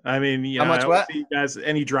 I mean, How much what? See you guys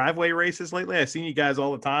any driveway races lately? I've seen you guys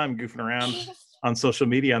all the time goofing around on social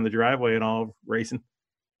media on the driveway and all racing.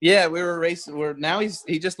 Yeah, we were racing.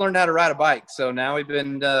 He just learned how to ride a bike, so now we've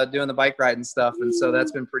been doing the bike riding stuff, and so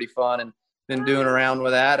that's been pretty fun, and been doing around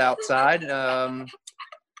with that outside.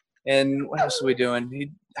 And what else are we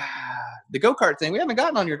doing? The go-kart thing. We haven't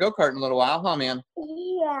gotten on your go-kart in a little while, huh, man?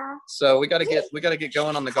 Yeah. So we got to get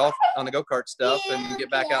going on the go-kart stuff and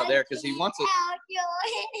get back out there because he wants it.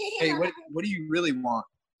 Hey, what do you really want?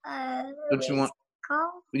 What you want?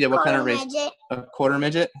 Yeah, what kind of race? Midget. A quarter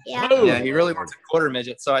midget? Yeah. Yeah, he really wants a quarter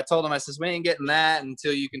midget. So I told him, I says, we ain't getting that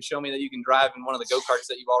until you can show me that you can drive in one of the go-karts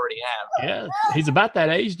that you already have. Yeah, he's about that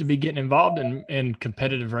age to be getting involved in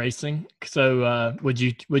competitive racing. So would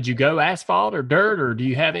you go asphalt or dirt, or do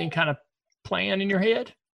you have any kind of plan in your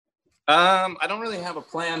head? I don't really have a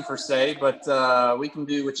plan per se, but we can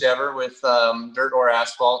do whichever with dirt or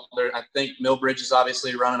asphalt. I think Millbridge is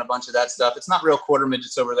obviously running a bunch of that stuff. It's not real quarter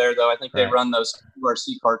midgets over there, though. I think they run those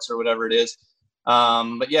RC carts or whatever it is.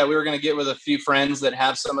 But yeah, we were going to get with a few friends that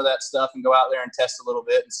have some of that stuff and go out there and test a little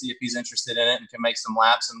bit and see if he's interested in it and can make some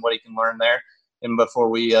laps and what he can learn there. And before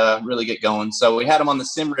we really get going. So we had him on the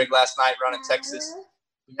sim rig last night running Texas.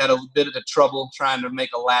 We had a bit of trouble trying to make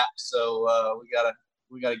a lap. So we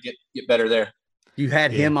gotta get better there. You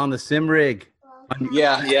had him on the sim rig.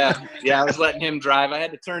 Yeah. I was letting him drive. I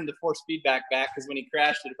had to turn the force feedback back because when he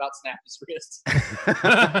crashed, it about snapped his wrist.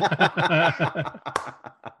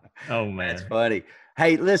 Oh man, that's funny.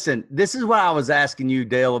 Hey, listen, this is what I was asking you,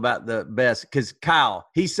 Dale, about the best, because Kyle,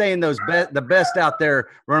 he's saying the best out there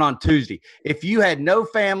run on Tuesday. If you had no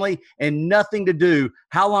family and nothing to do,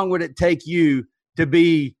 how long would it take you to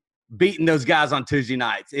be beating those guys on Tuesday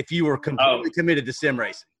nights if you were completely committed to sim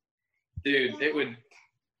racing? Dude,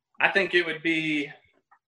 I think it would be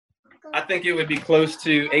close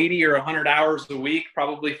to 80 or 100 hours a week,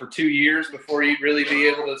 probably for 2 years before you'd really be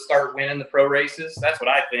able to start winning the pro races. That's what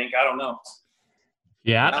I think. I don't know.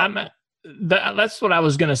 Yeah, that's what I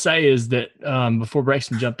was going to say is that before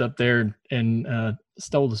Braxton jumped up there and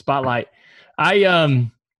stole the spotlight, I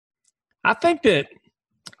think that,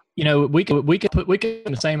 you know, we could put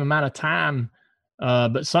in the same amount of time,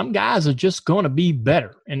 but some guys are just going to be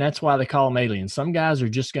better, and that's why they call them aliens. Some guys are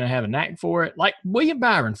just going to have a knack for it. Like William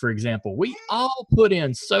Byron, for example. We all put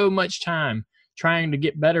in so much time trying to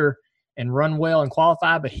get better and run well and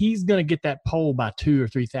qualify, but he's going to get that pole by 2 or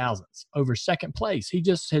 3 thousandths over second place. He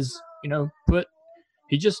just has,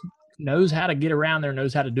 he just knows how to get around there,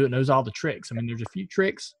 knows how to do it, knows all the tricks. I mean, there's a few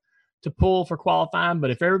tricks to pull for qualifying,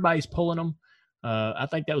 but if everybody's pulling them, I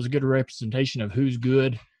think that was a good representation of who's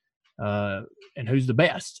good and who's the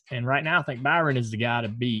best. And right now, I think Byron is the guy to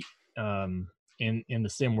beat in the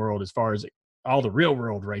sim world as far as all the real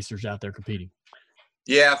world racers out there competing.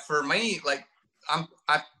 Yeah, for me, like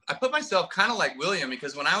I put myself kind of like William,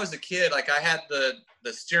 because when I was a kid, like I had the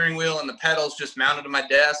steering wheel and the pedals just mounted to my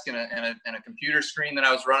desk and a computer screen that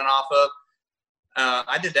I was running off of.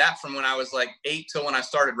 I did that from when I was like 8 till when I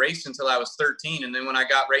started racing until I was 13. And then when I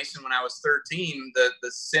got racing when I was 13,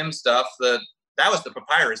 the sim stuff, that was the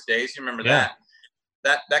papyrus days. You remember that?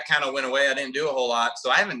 That kind of went away. I didn't do a whole lot. So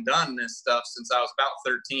I haven't done this stuff since I was about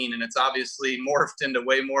 13, and it's obviously morphed into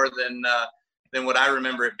way more than what I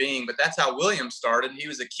remember it being. But that's how William started. He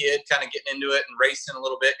was a kid kind of getting into it and racing a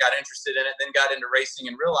little bit, got interested in it, then got into racing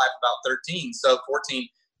in real life about 13. So 14,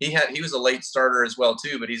 he was a late starter as well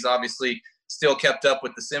too, but he's obviously still kept up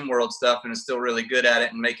with the sim world stuff and is still really good at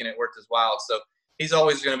it and making it worth his while. So he's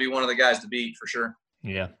always going to be one of the guys to beat for sure.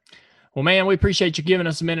 Yeah. Well, man, we appreciate you giving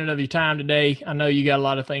us a minute of your time today. I know you got a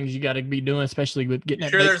lot of things you got to be doing, especially with getting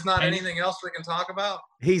that. Sure, there's not anything else we can talk about?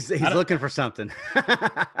 He's looking for something.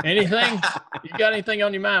 Anything? You got anything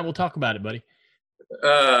on your mind? We'll talk about it, buddy.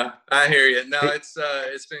 I hear you. No, it's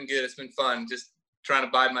been good. It's been fun. Just trying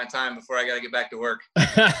to bide my time before I got to get back to work.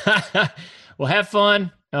 Well, have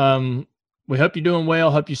fun. We hope you're doing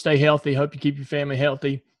well. Hope you stay healthy. Hope you keep your family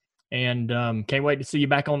healthy. And can't wait to see you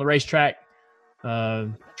back on the racetrack.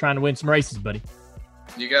 Trying to win some races, buddy.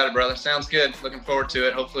 You got it, brother. Sounds good. Looking forward to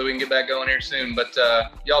it. Hopefully we can get back going here soon. But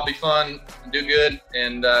y'all be fun, do good,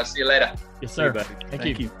 and see you later. Yes, sir. Hey,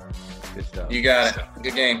 Thank you. Good stuff. You got it.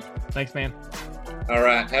 Good game. Thanks, man. All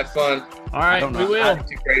right. Have fun. All right, we will. Not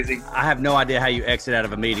too crazy. I have no idea how you exit out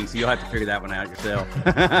of a meeting, so you'll have to figure that one out yourself.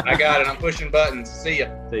 I got it. I'm pushing buttons. See ya.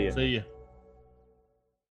 See ya.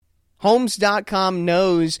 Homes.com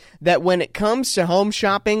knows that when it comes to home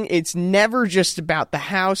shopping, it's never just about the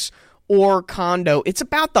house or condo. It's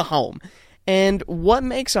about the home. And what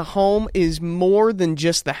makes a home is more than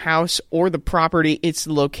just the house or the property. It's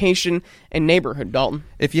the location and neighborhood, Dalton.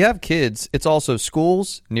 If you have kids, it's also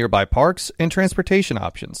schools, nearby parks, and transportation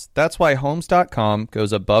options. That's why Homes.com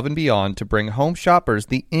goes above and beyond to bring home shoppers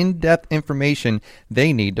the in-depth information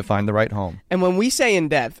they need to find the right home. And when we say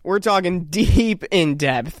in-depth, we're talking deep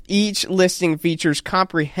in-depth. Each listing features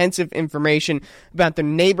comprehensive information about the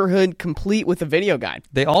neighborhood, complete with a video guide.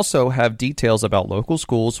 They also have details about local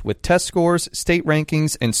schools with test scores scores, state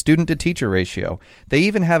rankings, and student-to-teacher ratio. They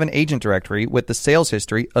even have an agent directory with the sales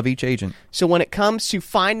history of each agent. So when it comes to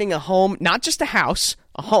finding a home, not just a house,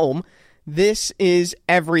 a home, this is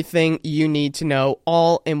everything you need to know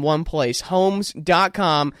all in one place.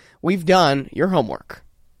 Homes.com. We've done your homework.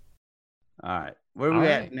 All right. Where are we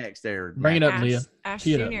at next there? Bring it up, Leah. Ash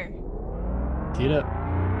Tee it up. Jr. Tee it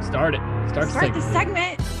up. Start it. Start the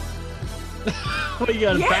segment. What, you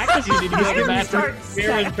got to Yeah. practice? You need to go to the bathroom Start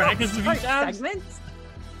here and practice a few start times? segments.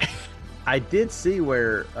 I did see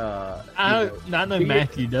where I know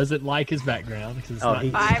Matthew doesn't like his background because it's not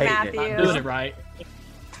he's Bye, hating Matthew. it. doing it right.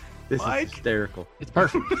 This Mike. is hysterical. It's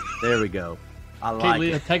perfect. There we go. I Okay, like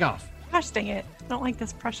Leah, it. take off. Gosh dang it. I don't like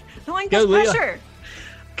this pressure. I don't like Go, this Leah. pressure.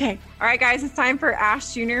 Okay. All right, guys. It's time for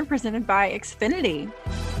Ash Jr. presented by Xfinity.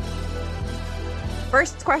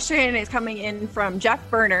 First question is coming in from Jeff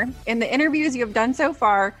Berner. In the interviews you have done so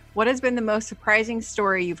far, what has been the most surprising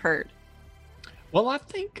story you've heard? Well, I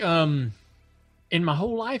think in my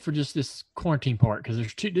whole life, or just this quarantine part, because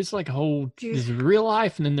there's two. This is like a whole. There's real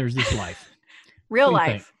life, and then there's this life. Real What do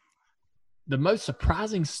you think? life. The most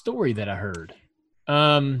surprising story that I heard.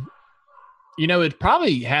 It'd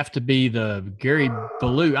probably have to be the Gary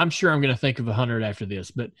Ballou. I'm sure I'm going to think of 100 after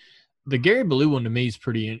this, but the Gary Ballou one to me is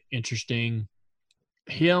pretty interesting.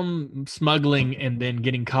 Him smuggling and then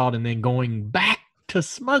getting caught and then going back to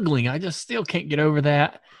smuggling. I just still can't get over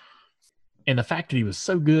that. And the fact that he was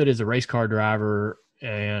so good as a race car driver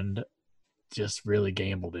and just really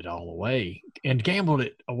gambled it all away and gambled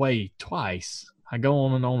it away twice. I go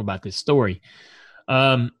on and on about this story.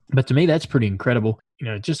 But to me, that's pretty incredible.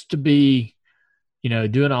 Just to be,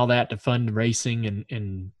 doing all that to fund racing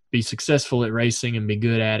and be successful at racing and be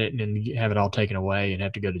good at it and then have it all taken away and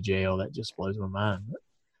have to go to jail. That just blows my mind.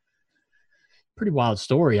 Pretty wild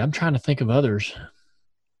story. I'm trying to think of others.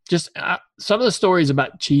 Just some of the stories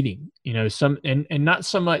about cheating, some and not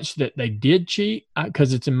so much that they did cheat,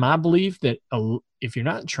 because it's in my belief that if you're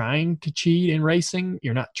not trying to cheat in racing,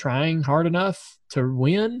 you're not trying hard enough to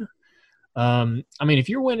win. If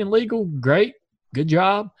you're winning legal, great, good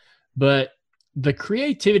job. But the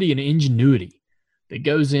creativity and ingenuity that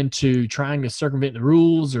goes into trying to circumvent the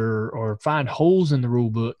rules or find holes in the rule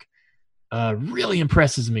book really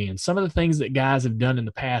impresses me. And some of the things that guys have done in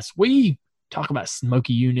the past, we talk about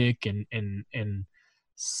Smokey Unick and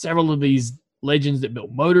several of these legends that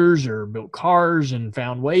built motors or built cars and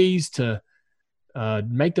found ways to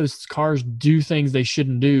make those cars do things they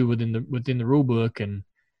shouldn't do within the rule book. And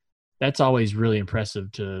that's always really impressive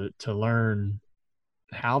to learn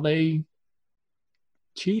how they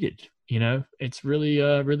cheated. It's really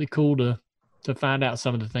really cool to find out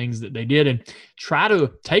some of the things that they did and try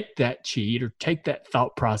to take that cheat or take that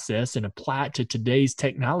thought process and apply it to today's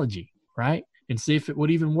technology, right? And see if it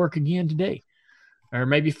would even work again today. Or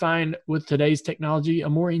maybe find with today's technology a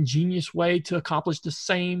more ingenious way to accomplish the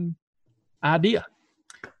same idea.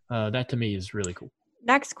 That to me is really cool.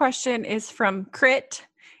 Next question is from Crit.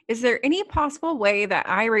 Is there any possible way that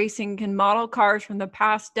iRacing can model cars from the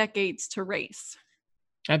past decades to race?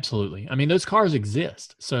 Absolutely. Those cars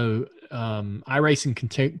exist. So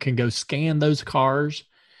iRacing can go scan those cars.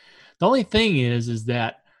 The only thing is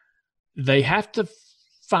that they have to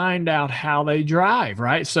find out how they drive,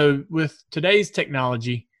 right? So with today's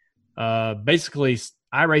technology, basically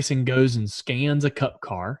iRacing goes and scans a cup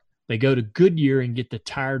car. They go to Goodyear and get the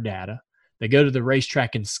tire data. They go to the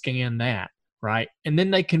racetrack and scan that, right? And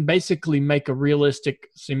then they can basically make a realistic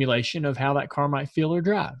simulation of how that car might feel or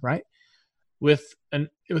drive, right? With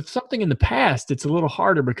something in the past, it's a little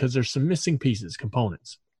harder because there's some missing pieces,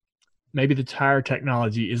 components. Maybe the tire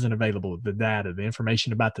technology isn't available, the data, the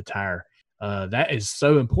information about the tire. That is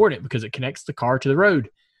so important because it connects the car to the road.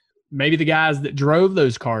 Maybe the guys that drove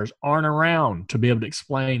those cars aren't around to be able to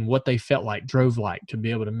explain what they felt like, drove like, to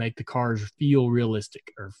be able to make the cars feel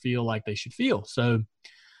realistic or feel like they should feel. So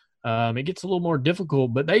it gets a little more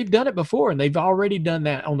difficult, but they've done it before, and they've already done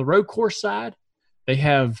that. On the road course side, they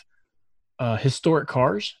have historic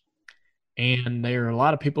cars, and there are a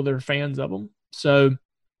lot of people that are fans of them. So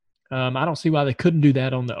I don't see why they couldn't do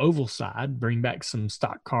that on the oval side, bring back some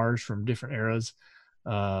stock cars from different eras.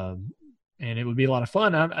 And it would be a lot of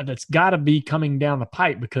fun. That's got to be coming down the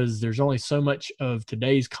pipe because there's only so much of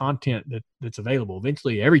today's content that's available.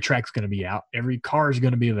 Eventually, every track's going to be out. Every car is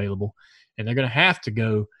going to be available. And they're going to have to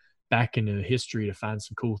go back into the history to find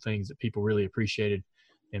some cool things that people really appreciated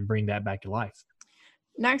and bring that back to life.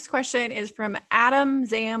 Next question is from Adam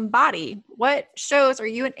Zambati. What shows are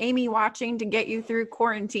you and Amy watching to get you through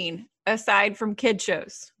quarantine, aside from kid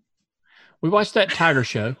shows? We watched that Tiger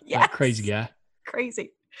show. Yes. That crazy guy.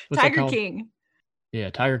 Crazy. What's that Tiger called? King. Yeah,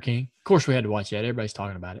 Tiger King. Of course, we had to watch that. Everybody's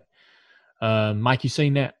talking about it. Mike, you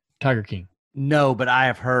seen that Tiger King? No, but I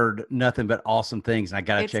have heard nothing but awesome things, and I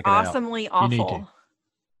gotta It's check it out. awesomely You need to. awful.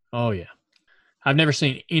 Oh yeah, I've never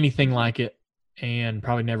seen anything like it, and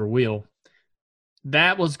probably never will.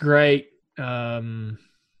 That was great. We've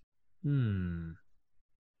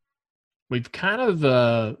kind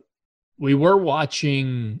of we were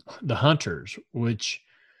watching The Hunters, which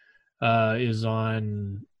is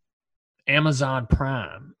on Amazon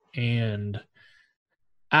Prime, and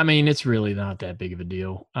I mean, it's really not that big of a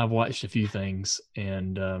deal. I've watched a few things,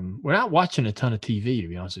 and we're not watching a ton of TV, to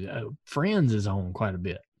be honest with you. Friends is on quite a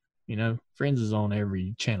bit. Friends is on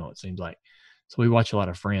every channel, it seems like. So we watch a lot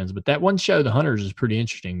of Friends. But that one show, The Hunters, is pretty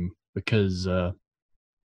interesting because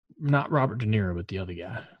not Robert De Niro, but the other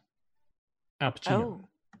guy, Al Pacino. Oh.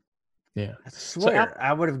 Yeah. I swear,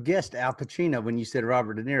 I would have guessed Al Pacino when you said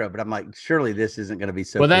Robert De Niro, but I'm like, surely this isn't going to be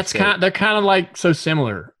so. Well, they're kind of like so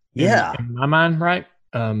similar. Yeah. In my mind, right?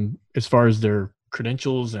 As far as their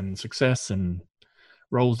credentials and success and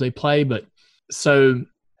roles they play. But so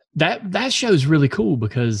that show is really cool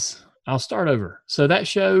because I'll start over. So that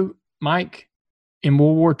show, Mike, in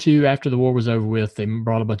World War II, after the war was over with, they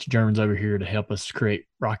brought a bunch of Germans over here to help us create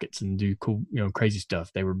rockets and do cool, crazy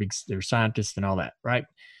stuff. They were scientists and all that, right?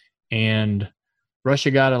 And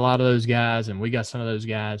Russia got a lot of those guys, and we got some of those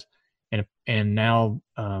guys, and now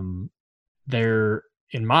they're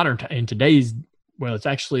in today's. Well, it's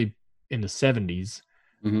actually in the 70s.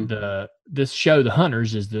 Mm-hmm. This show, The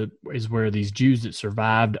Hunters, is where these Jews that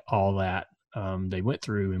survived all that they went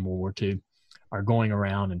through in World War II are going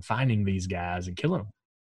around and finding these guys and killing them.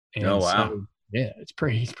 And oh wow! So, yeah, it's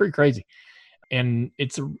pretty crazy, and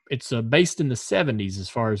it's based in the 70s as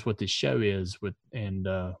far as what this show is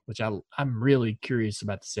which I'm really curious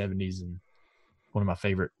about the 70s and one of my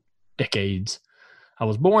favorite decades. I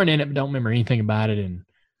was born in it, but don't remember anything about it, and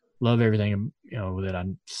love everything that I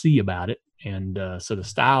see about it. And so the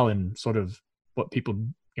style and sort of what people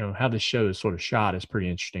how this show is sort of shot is pretty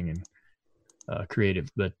interesting and creative.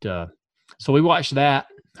 But so we watched that,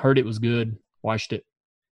 heard it was good, watched it,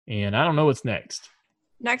 and I don't know what's next.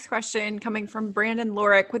 Next question coming from Brandon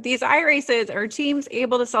Lorick. With these iRaces, are teams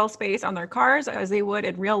able to sell space on their cars as they would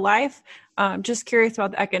in real life? Just curious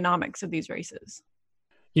about the economics of these races.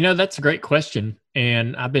 That's a great question,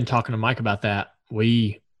 and I've been talking to Mike about that.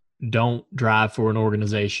 We don't drive for an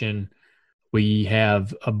organization. We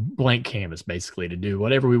have a blank canvas basically to do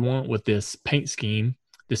whatever we want with this paint scheme.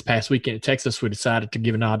 This past weekend at Texas, we decided to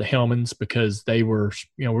give a nod to Hellman's because they were,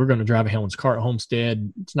 we're going to drive a Hellman's car at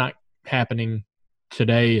Homestead. It's not happening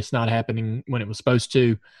today. It's not happening when it was supposed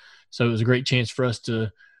to. So it was a great chance for us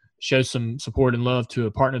to show some support and love to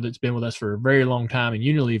a partner that's been with us for a very long time in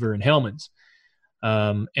Unilever and Hellman's.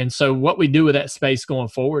 And so what we do with that space going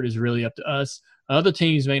forward is really up to us. Other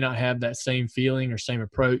teams may not have that same feeling or same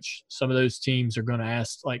approach. Some of those teams are going to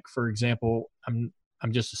ask, like, for example, I'm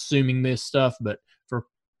just assuming this stuff, but for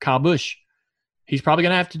Kyle Busch, he's probably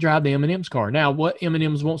going to have to drive the M&M's car. Now, what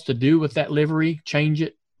M&M's wants to do with that livery, change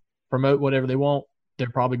it, promote whatever they want, they're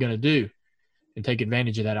probably going to do and take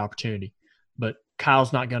advantage of that opportunity. But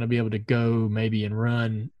Kyle's not going to be able to go maybe and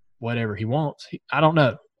run whatever he wants. I don't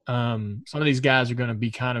know. Some of these guys are going to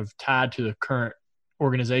be kind of tied to the current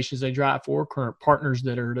organizations they drive for, current partners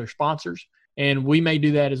that are their sponsors. And we may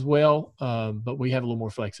do that as well, but we have a little more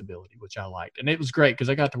flexibility, which I liked. And it was great because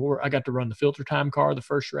I got to run the Filter Time car the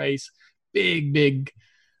first race. Big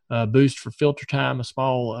boost for Filter Time, a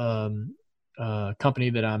small company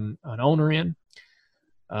that I'm an owner in.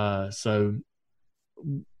 So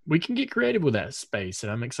we can get creative with that space,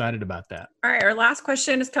 and I'm excited about that. All right, our last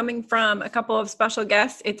question is coming from a couple of special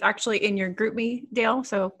guests. It's actually in your group me, Dale,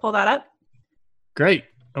 so pull that up. Great.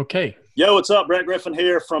 Okay. Yo, what's up? Brett Griffin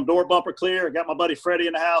here from Door Bumper Clear. Got my buddy Freddie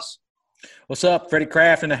in the house. What's up? Freddie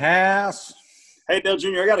Kraft in the house. Hey, Dale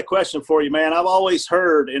Jr., I got a question for you, man. I've always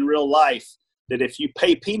heard in real life that if you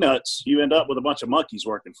pay peanuts, you end up with a bunch of monkeys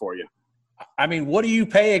working for you. I mean, what do you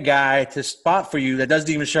pay a guy to spot for you that doesn't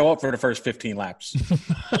even show up for the first 15 laps?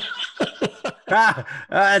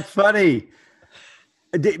 That's funny.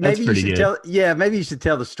 Maybe you should good. Maybe you should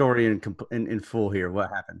tell the story in full here. What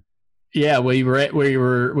happened? Yeah,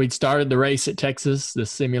 we'd started the race at Texas, the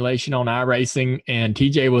simulation on iRacing, and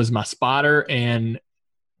TJ was my spotter, and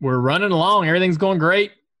we're running along. Everything's going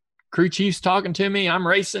great. Crew chief's talking to me. I'm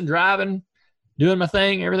racing, driving, doing my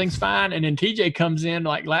thing. Everything's fine. And then TJ comes in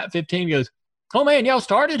like lap 15, goes, "Oh man, y'all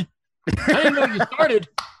started? I didn't know you started.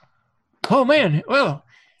 Oh man, well."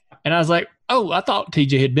 And I was like, "Oh, I thought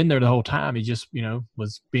TJ had been there the whole time. He just,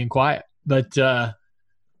 was being quiet." But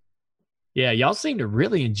yeah, y'all seem to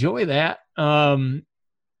really enjoy that. And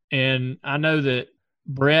I know that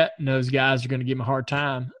Brett and those guys are going to give him a hard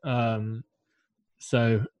time.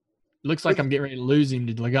 So looks like I'm getting ready to lose him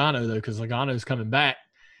to Logano though, because Logano's coming back.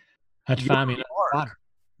 Had to find me another spotter.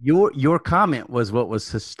 Your comment was what was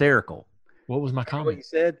hysterical. What was my What comment? you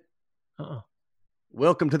said?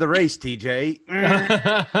 Welcome to the race, TJ.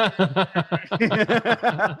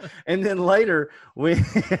 And then later,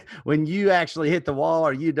 when you actually hit the wall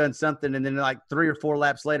or you done something, and then like 3 or 4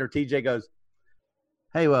 laps later, TJ goes,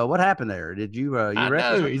 "Hey, well, what happened there? Did you I wreck or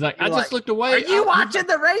know. something?" He's like, You're I just looked away. Are you watching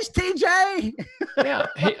the race, TJ? Yeah,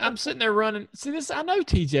 I'm sitting there running. See this? I know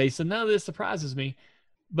TJ, so none of this surprises me.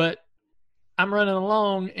 But I'm running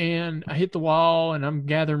along and I hit the wall and I'm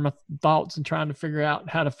gathering my thoughts and trying to figure out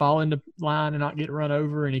how to fall into line and not get run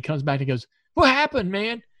over. And he comes back and goes, "What happened,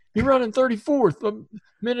 man? You're running 34th. A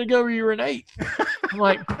minute ago you were in 8th." I'm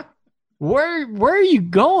like, where are you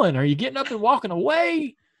going? Are you getting up and walking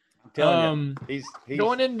away? I'm telling you,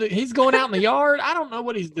 he's going out in the yard. I don't know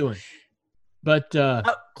what he's doing. But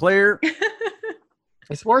clear.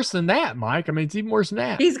 It's worse than that, Mike. I mean, it's even worse than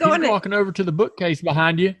that. He's walking over to the bookcase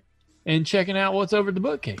behind you and checking out what's over the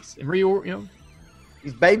bookcase and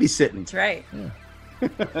he's babysitting. That's right. Yeah.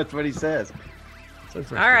 That's what he says. All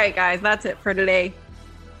right, guys, that's it for today.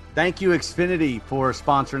 Thank you, Xfinity, for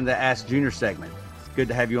sponsoring the Ask Junior segment. It's good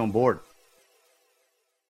to have you on board.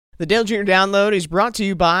 The Dale Jr. Download is brought to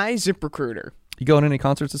you by ZipRecruiter. You going to any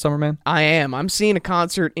concerts this summer, man? I am. I'm seeing a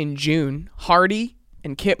concert in June. Hardy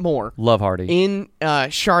and Kip Moore. Love Hardy. In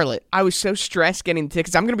Charlotte. I was so stressed getting the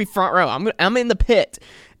tickets. I'm going to be front row. I'm in the pit.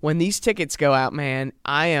 When these tickets go out, man,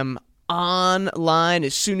 I am online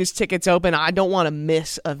as soon as tickets open. I don't want to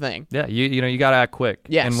miss a thing. Yeah, you got to act quick.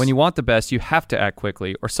 Yes. And when you want the best, you have to act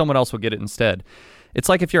quickly or someone else will get it instead. It's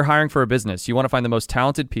like if you're hiring for a business, you want to find the most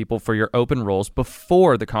talented people for your open roles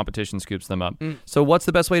before the competition scoops them up. So what's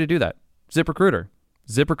the best way to do that? ZipRecruiter.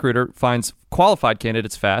 ZipRecruiter finds qualified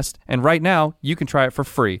candidates fast, and right now you can try it for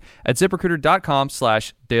free at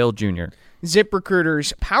ZipRecruiter.com/Dale Jr.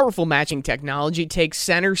 ZipRecruiter's powerful matching technology takes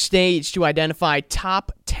center stage to identify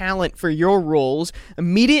top talent for your roles.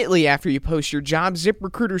 Immediately after you post your job,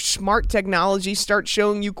 ZipRecruiter's smart technology starts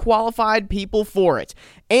showing you qualified people for it.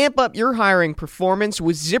 Amp up your hiring performance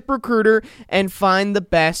with ZipRecruiter and find the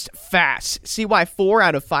best fast. See why 4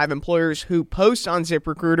 out of 5 employers who post on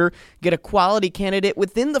ZipRecruiter get a quality candidate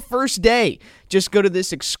within the first day. Just go to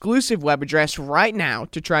this exclusive web address right now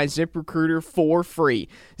to try ZipRecruiter for free.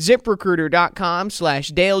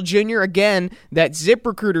 ZipRecruiter.com/Dale Jr. Again, that's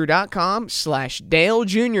ZipRecruiter.com/Dale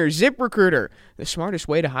Jr. ZipRecruiter, the smartest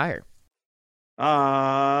way to hire.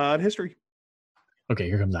 History. Okay,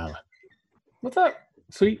 here comes Isla. What's up,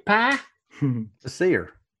 sweet pie? To see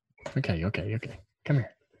her. Okay. Come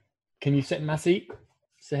here. Can you sit in my seat?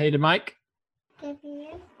 Say hey to Mike.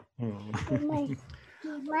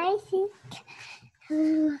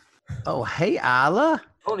 Oh, hey, Isla.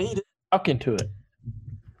 Don't eat it. Talk into it.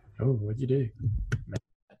 Oh, what'd you do? I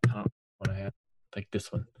don't want to have like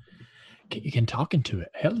this one. You can talk into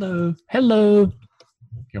it. Hello. You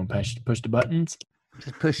want to push the buttons?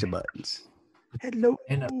 Just push the buttons. Hello.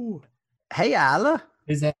 Hey, Isla.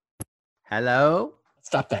 Is that? Hello.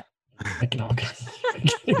 Stop that. Making all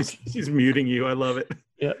kinds. She's muting you. I love it.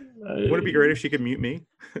 Yeah. Would it be great if she could mute me?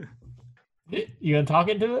 You gonna talk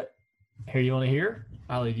into it? Here, you want to hear?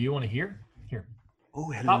 Isla, do you want to hear? Here.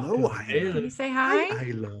 Oh, hello, Can you say hi?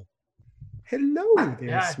 Isla. Hello there,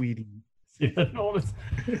 Yeah. sweetie.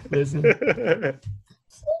 Listen.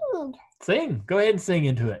 Sing. Go ahead and sing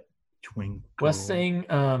into it. Twinkle. Let's sing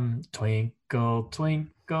Twinkle,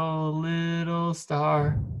 Twinkle, Little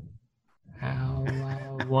Star. How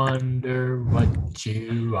I wonder what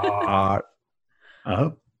you are.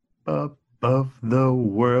 Up above the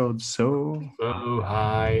world so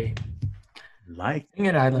high. Like Sing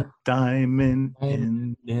it, Isla. diamond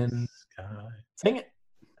in in sky. Sing it.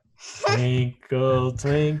 Twinkle,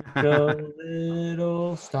 twinkle,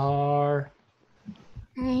 little star.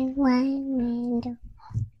 I wonder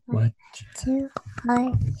What? to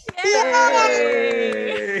heart.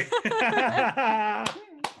 Yay!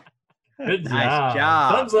 Good job. Nice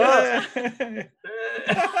job. Thumbs up.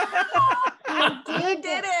 You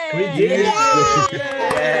did it. We did Yay! it.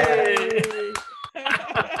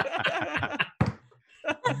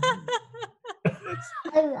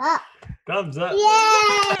 Thumbs up.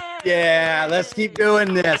 Yeah, let's keep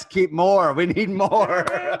doing this. Keep more. We need more.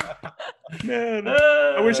 Man,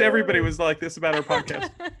 I wish everybody was like this about our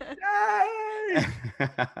podcast.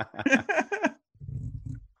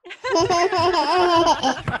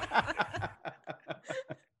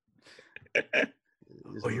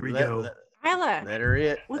 Oh, here we go. Isla, Let her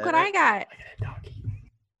hit. look what I got. What's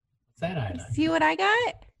that, Isla? See what I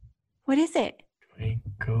got? What is it?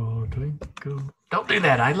 Twinkle, twinkle. Don't do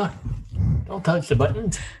that, Isla. Don't touch the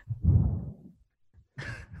buttons.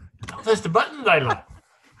 Don't touch the buttons, Isla.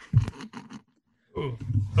 Ooh.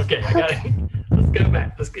 Okay, I got it. Let's go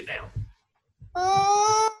back. Let's get down.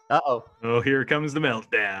 Uh-oh. Oh, here comes the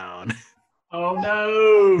meltdown. Oh,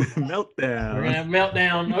 no. Meltdown. We're going to have a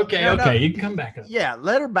meltdown. Okay, No, no. okay. You can come back up. Yeah,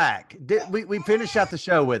 let her back. We finished out the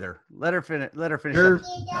show with her. Let her finish. Let her finish.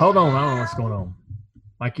 Hold on. I don't know what's going on.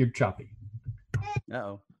 Like you're choppy.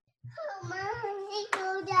 Uh-oh.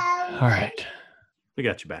 All right. We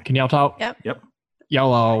got you back. Can y'all talk? Yep.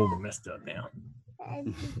 Y'all all messed up now.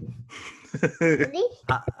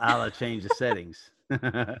 I'll change the settings.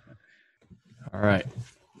 All right.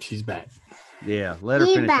 She's back. Yeah, let her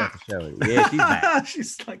finish out the show. Yeah,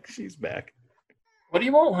 she's back. She's back. What do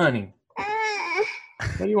you want, honey?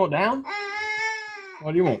 What do you want, down?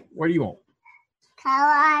 What do you want? Where do you want?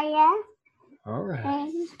 Color. All right.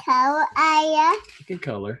 Color. You can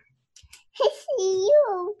color. It's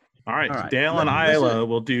you. All right. All right. Dale and Listen. Isla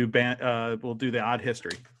will do the odd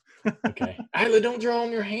history. Okay. Isla, don't draw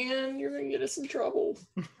on your hand. You're going to get us in trouble.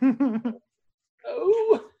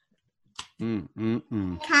 Oh.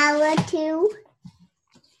 Color 2.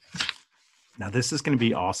 Now this is going to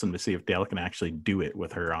be awesome to see if Dale can actually do it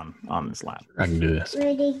with her on this lap. I can do this.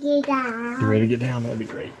 Ready to get down. You ready to get down? That'd be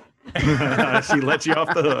great. She lets you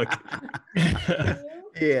off the hook.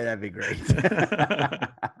 Yeah, that'd be great.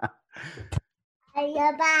 Are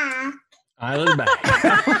you back? Isla's back.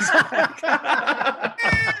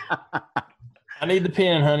 I need the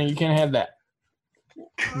pen, honey. You can't have that.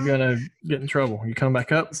 You're going to get in trouble. You come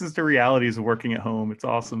back up? This is the realities of working at home. It's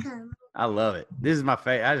awesome. I love it. This is my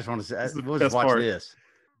favorite. I just want to say, This is the we'll best just watch part. this.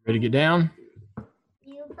 Ready to get down?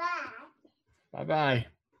 You back? Bye-bye.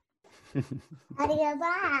 Are you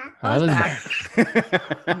back? Isla's back.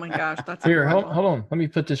 back. Oh my gosh, that's Here, hold horrible. on. Let me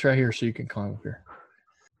put this right here so you can climb up here.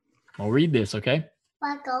 I'll read this, okay?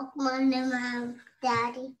 What go on my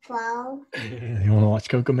daddy phone? You want to watch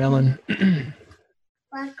Cocomelon?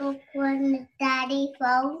 What go on daddy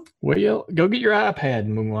phone? Well, go get your iPad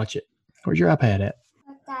and we'll watch it. Where's your iPad at?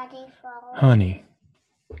 What daddy phone? Honey,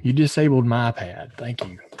 you disabled my iPad. Thank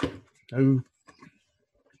you. No.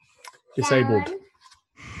 Disabled.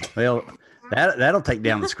 Well, that'll take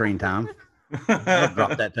down the screen time. I'll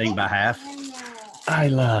drop that thing by half.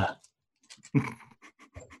 Isla.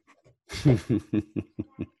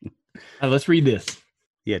 Let's read this.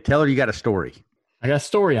 Yeah, tell her you got a story. I got a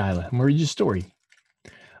story, Isla. I'm going to read you a story.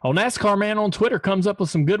 Oh, NASCAR Man on Twitter comes up with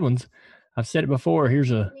some good ones. I've said it before.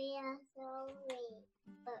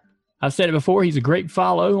 I've said it before. He's a great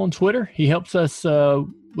follow on Twitter. He helps us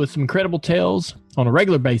with some incredible tales on a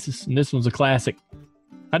regular basis, and this one's a classic.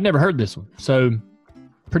 I'd never heard this one, so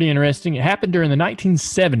pretty interesting. It happened during the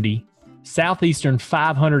 1970 Southeastern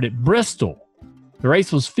 500 at Bristol. The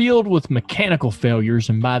race was filled with mechanical failures,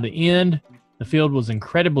 and by the end, the field was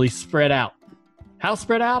incredibly spread out. How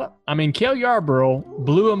spread out? I mean, Cale Yarborough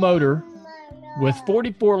blew a motor with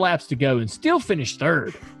 44 laps to go and still finished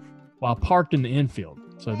third while parked in the infield.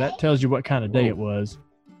 So that tells you what kind of day it was.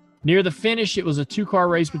 Near the finish, it was a two-car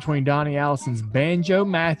race between Donnie Allison's Banjo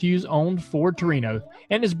Matthews-owned Ford Torino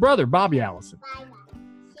and his brother, Bobby Allison.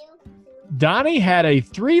 Donnie had a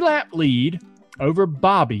 3-lap lead over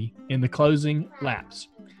Bobby in the closing laps.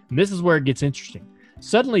 And this is where it gets interesting.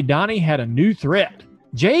 Suddenly, Donnie had a new threat.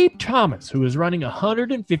 Jabe Thomas, who was running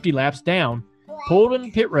 150 laps down, pulled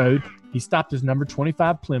in pit road. He stopped his number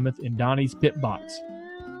 25 Plymouth in Donnie's pit box.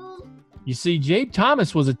 You see, Jabe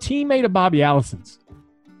Thomas was a teammate of Bobby Allison's.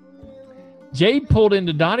 Jabe pulled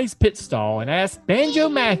into Donnie's pit stall and asked Banjo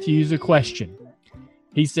Matthews a question.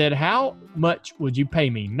 He said, "How much would you pay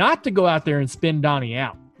me not to go out there and spin Donnie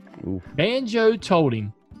out?" Ooh. Banjo told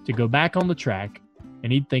him to go back on the track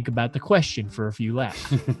and he'd think about the question for a few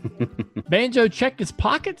laps. Banjo checked his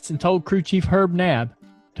pockets and told crew chief Herb Nabb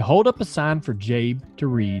to hold up a sign for Jabe to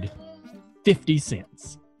read 50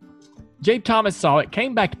 cents. Jabe Thomas saw it,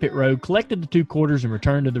 came back to pit road, collected the 2 quarters, and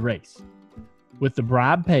returned to the race. With the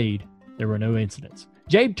bribe paid, there were no incidents.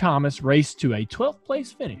 Jabe Thomas raced to a 12th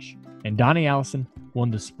place finish, and Donnie Allison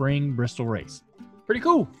won the spring Bristol race. Pretty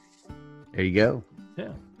cool. There you go.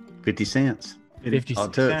 Yeah. 50 cents. 50 All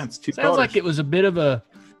it took. Cents, 2 Sounds like quarters. it was a bit of a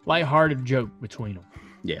lighthearted joke between them.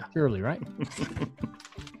 Yeah. Surely, right?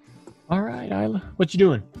 All right, Isla. What you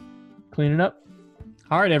doing? Cleaning up?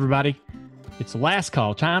 All right, everybody. It's the last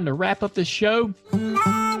call. Time to wrap up this show.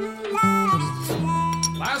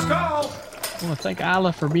 Last call. I want to thank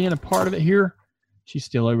Isla for being a part of it here. She's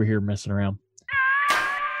still over here messing around.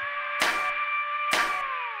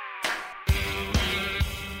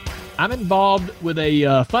 I'm involved with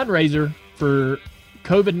a fundraiser for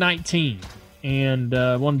COVID-19, and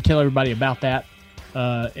I wanted to tell everybody about that.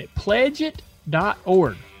 at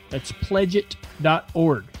pledgeit.org. That's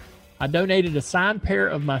pledgeit.org. I donated a signed pair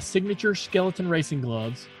of my signature skeleton racing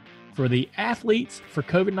gloves for the Athletes for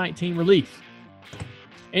COVID-19 Relief.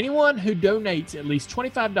 Anyone who donates at least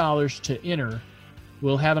 $25 to enter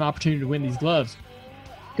will have an opportunity to win these gloves.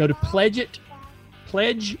 Go to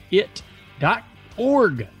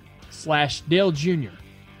pledgeit.org/Dale Jr.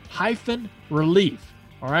 -relief.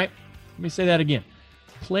 All right. Let me say that again.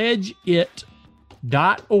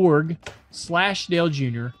 pledgeit.org/Dale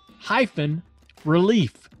Jr.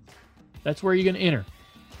 -relief. That's where you're going to enter.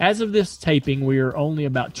 As of this taping, we are only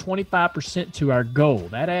about 25% to our goal.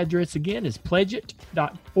 That address again is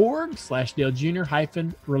pledgeit.org/Dale Jr.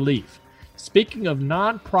 -relief. Speaking of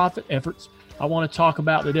nonprofit efforts, I want to talk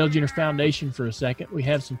about the Dale Jr. Foundation for a second. We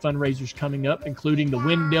have some fundraisers coming up, including the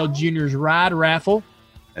Win Dale Jr.'s Ride Raffle.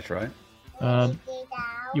 That's right.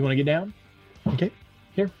 You want to get down? Okay,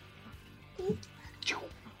 here.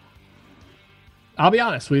 I'll be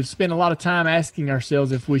honest, we've spent a lot of time asking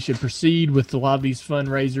ourselves if we should proceed with a lot of these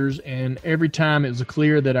fundraisers, and every time it was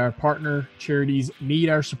clear that our partner charities need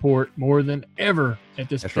our support more than ever at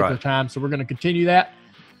this particular time, so we're going to continue that.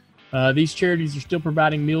 These charities are still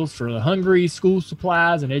providing meals for the hungry, school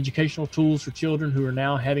supplies, and educational tools for children who are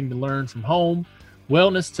now having to learn from home,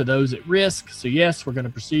 wellness to those at risk. So yes, we're going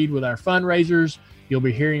to proceed with our fundraisers. You'll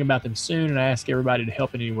be hearing about them soon, and I ask everybody to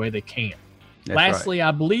help in any way they can. Lastly,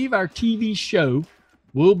 I believe our TV show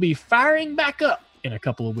will be firing back up in a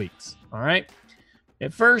couple of weeks. All right.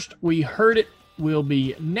 At first, we heard it will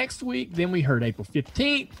be next week. Then we heard April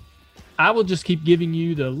 15th. I will just keep giving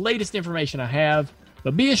you the latest information I have,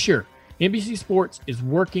 but be assured, NBC Sports is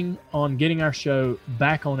working on getting our show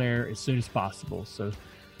back on air as soon as possible. So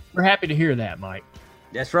we're happy to hear that, Mike.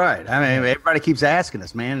 That's right. I mean, everybody keeps asking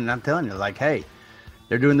us, man, and I'm telling you, like, hey,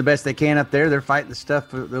 they're doing the best they can up there. They're fighting the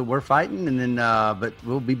stuff that we're fighting, and then, but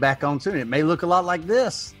we'll be back on soon. It may look a lot like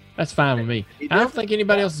this. That's fine with me. I don't think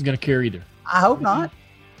anybody else is going to care either. I hope not.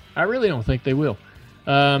 I really don't think they will.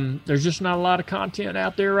 There's just not a lot of content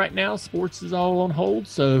out there right now. Sports is all on hold,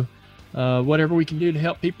 so whatever we can do to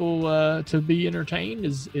help people to be entertained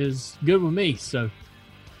is good with me. So,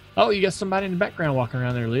 you got somebody in the background walking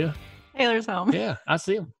around there, Leah. Taylor's home. Yeah, I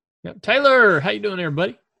see him. Yep. Taylor, how you doing there,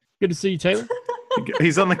 buddy? Good to see you, Taylor.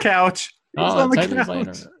 He's on the couch. Taylor's laying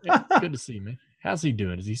around. Yeah, good to see you, man. How's he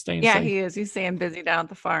doing? Is he staying safe? Yeah, he is. He's staying busy down at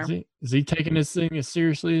the farm. Is he taking this thing as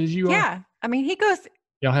seriously as you are? Yeah. I mean, he goes.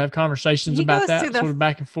 Y'all have conversations about that, sort of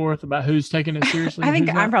back and forth about who's taking it seriously? I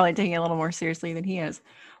think I'm probably taking it a little more seriously than he is.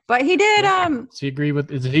 But he did. Does he agree with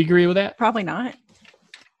that? Probably not.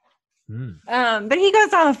 But he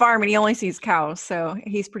goes on the farm and he only sees cows, so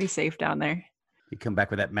he's pretty safe down there. You come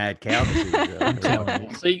back with that mad cow. I'm telling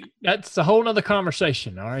you. See, that's a whole nother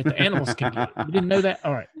conversation. All right, the animals can get it. You didn't know that?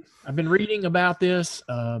 All right, I've been reading about this.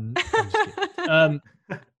 I'm just kidding.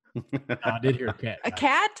 I did hear a cat. A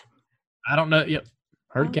cat? I don't know. Yep,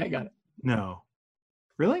 heard a cat got it. No,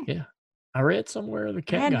 really? Yeah, I read somewhere the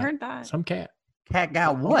cat. I hadn't got heard it. that. Some cat. Cat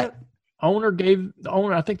got what? I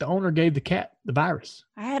think the owner gave the cat the virus.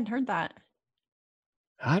 I hadn't heard that.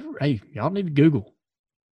 Hey, y'all need to Google.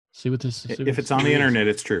 See what this is. If it's on the internet,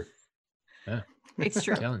 it's true. Yeah, it's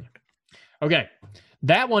true. I'm telling you. Okay,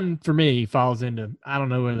 that one for me falls into I don't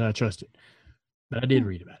know whether I trust it, but I did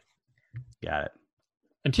read about it. Got it.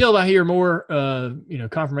 Until I hear more,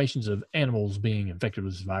 confirmations of animals being infected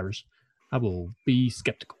with this virus, I will be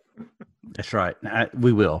skeptical. That's right.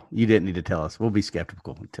 We will. You didn't need to tell us. We'll be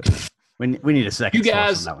skeptical until we need a second. You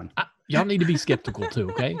guys, source on that one. Y'all need to be skeptical too.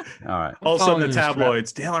 Okay. All right. All of a sudden, the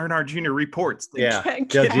tabloids. Dale Earnhardt Jr. reports. Yeah.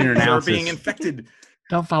 Dale Jr. are being infected.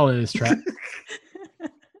 Don't follow this trap.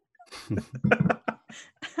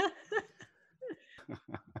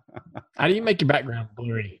 How do you make your background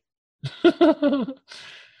blurry?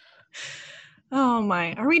 Oh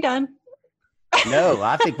my! Are we done? No,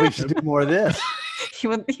 I think we should do more of this.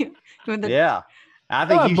 Yeah. I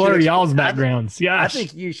think you blur should y'all's backgrounds. I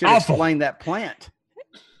think you should explain that plant.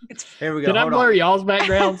 Here we go. Did I blur y'all's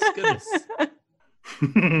backgrounds? Goodness.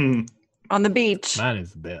 On the beach. Mine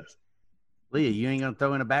is the best. Leah, you ain't gonna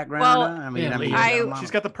throw in a background? Well,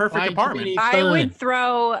 she's got the perfect apartment. I would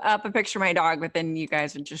throw up a picture of my dog, but then you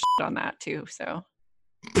guys would just shit on that too. So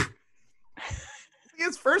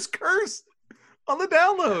his first curse on the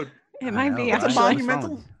download. It might be. That's a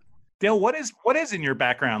monumental. Dale, what is in your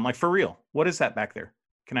background? Like for real? What is that back there?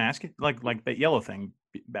 Can I ask you? Like that yellow thing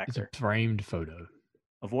back there. It's a framed photo.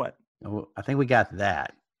 Of what? Oh, I think we got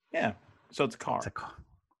that. Yeah. So it's a car. It's a car.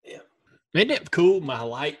 Yeah. Isn't it cool? My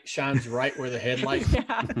light shines right where the headlight.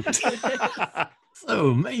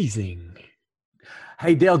 So amazing.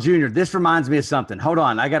 Hey, Dale Jr., this reminds me of something. Hold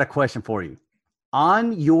on. I got a question for you.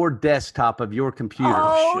 on your desktop of your computer.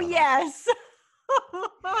 Oh, yes.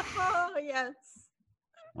 Yes.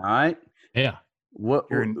 All right. Yeah. What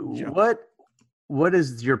is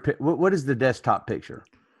what is the desktop picture?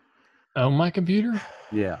 On my computer?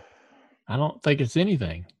 Yeah. I don't think it's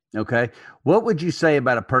anything. Okay. What would you say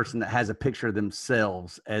about a person that has a picture of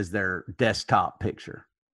themselves as their desktop picture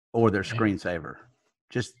or their screensaver?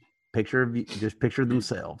 Just picture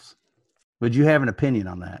themselves. Would you have an opinion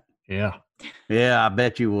on that? Yeah. Yeah, I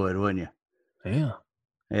bet you would, wouldn't you? Yeah.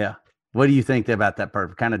 Yeah. What do you think about that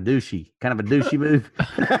person? Kind of a douchey move.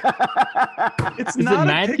 It's Is not it a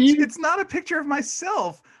Matthew? it's not a picture of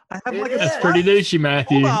myself. I have like That's pretty douchey,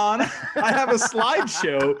 Matthew. Hold on. I have a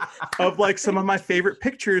slideshow of like some of my favorite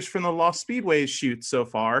pictures from the Lost Speedways shoot so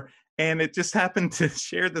far. And it just happened to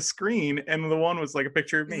share the screen, and the one was like a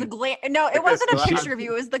picture of me. No, it wasn't a picture of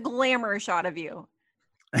you. It was the glamour shot of you.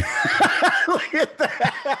 Look at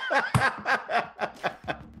that.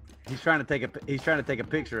 He's trying to take a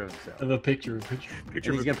picture of himself. Of a picture. And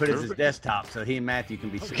he's gonna put it as his desktop so he and Matthew can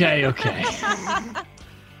be seen. Okay.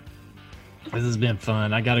 This has been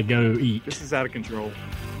fun. I gotta go eat. This is out of control.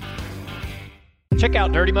 Check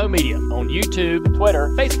out Dirty Mo Media on YouTube, Twitter,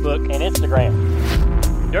 Facebook, and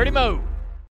Instagram. Dirty Mo.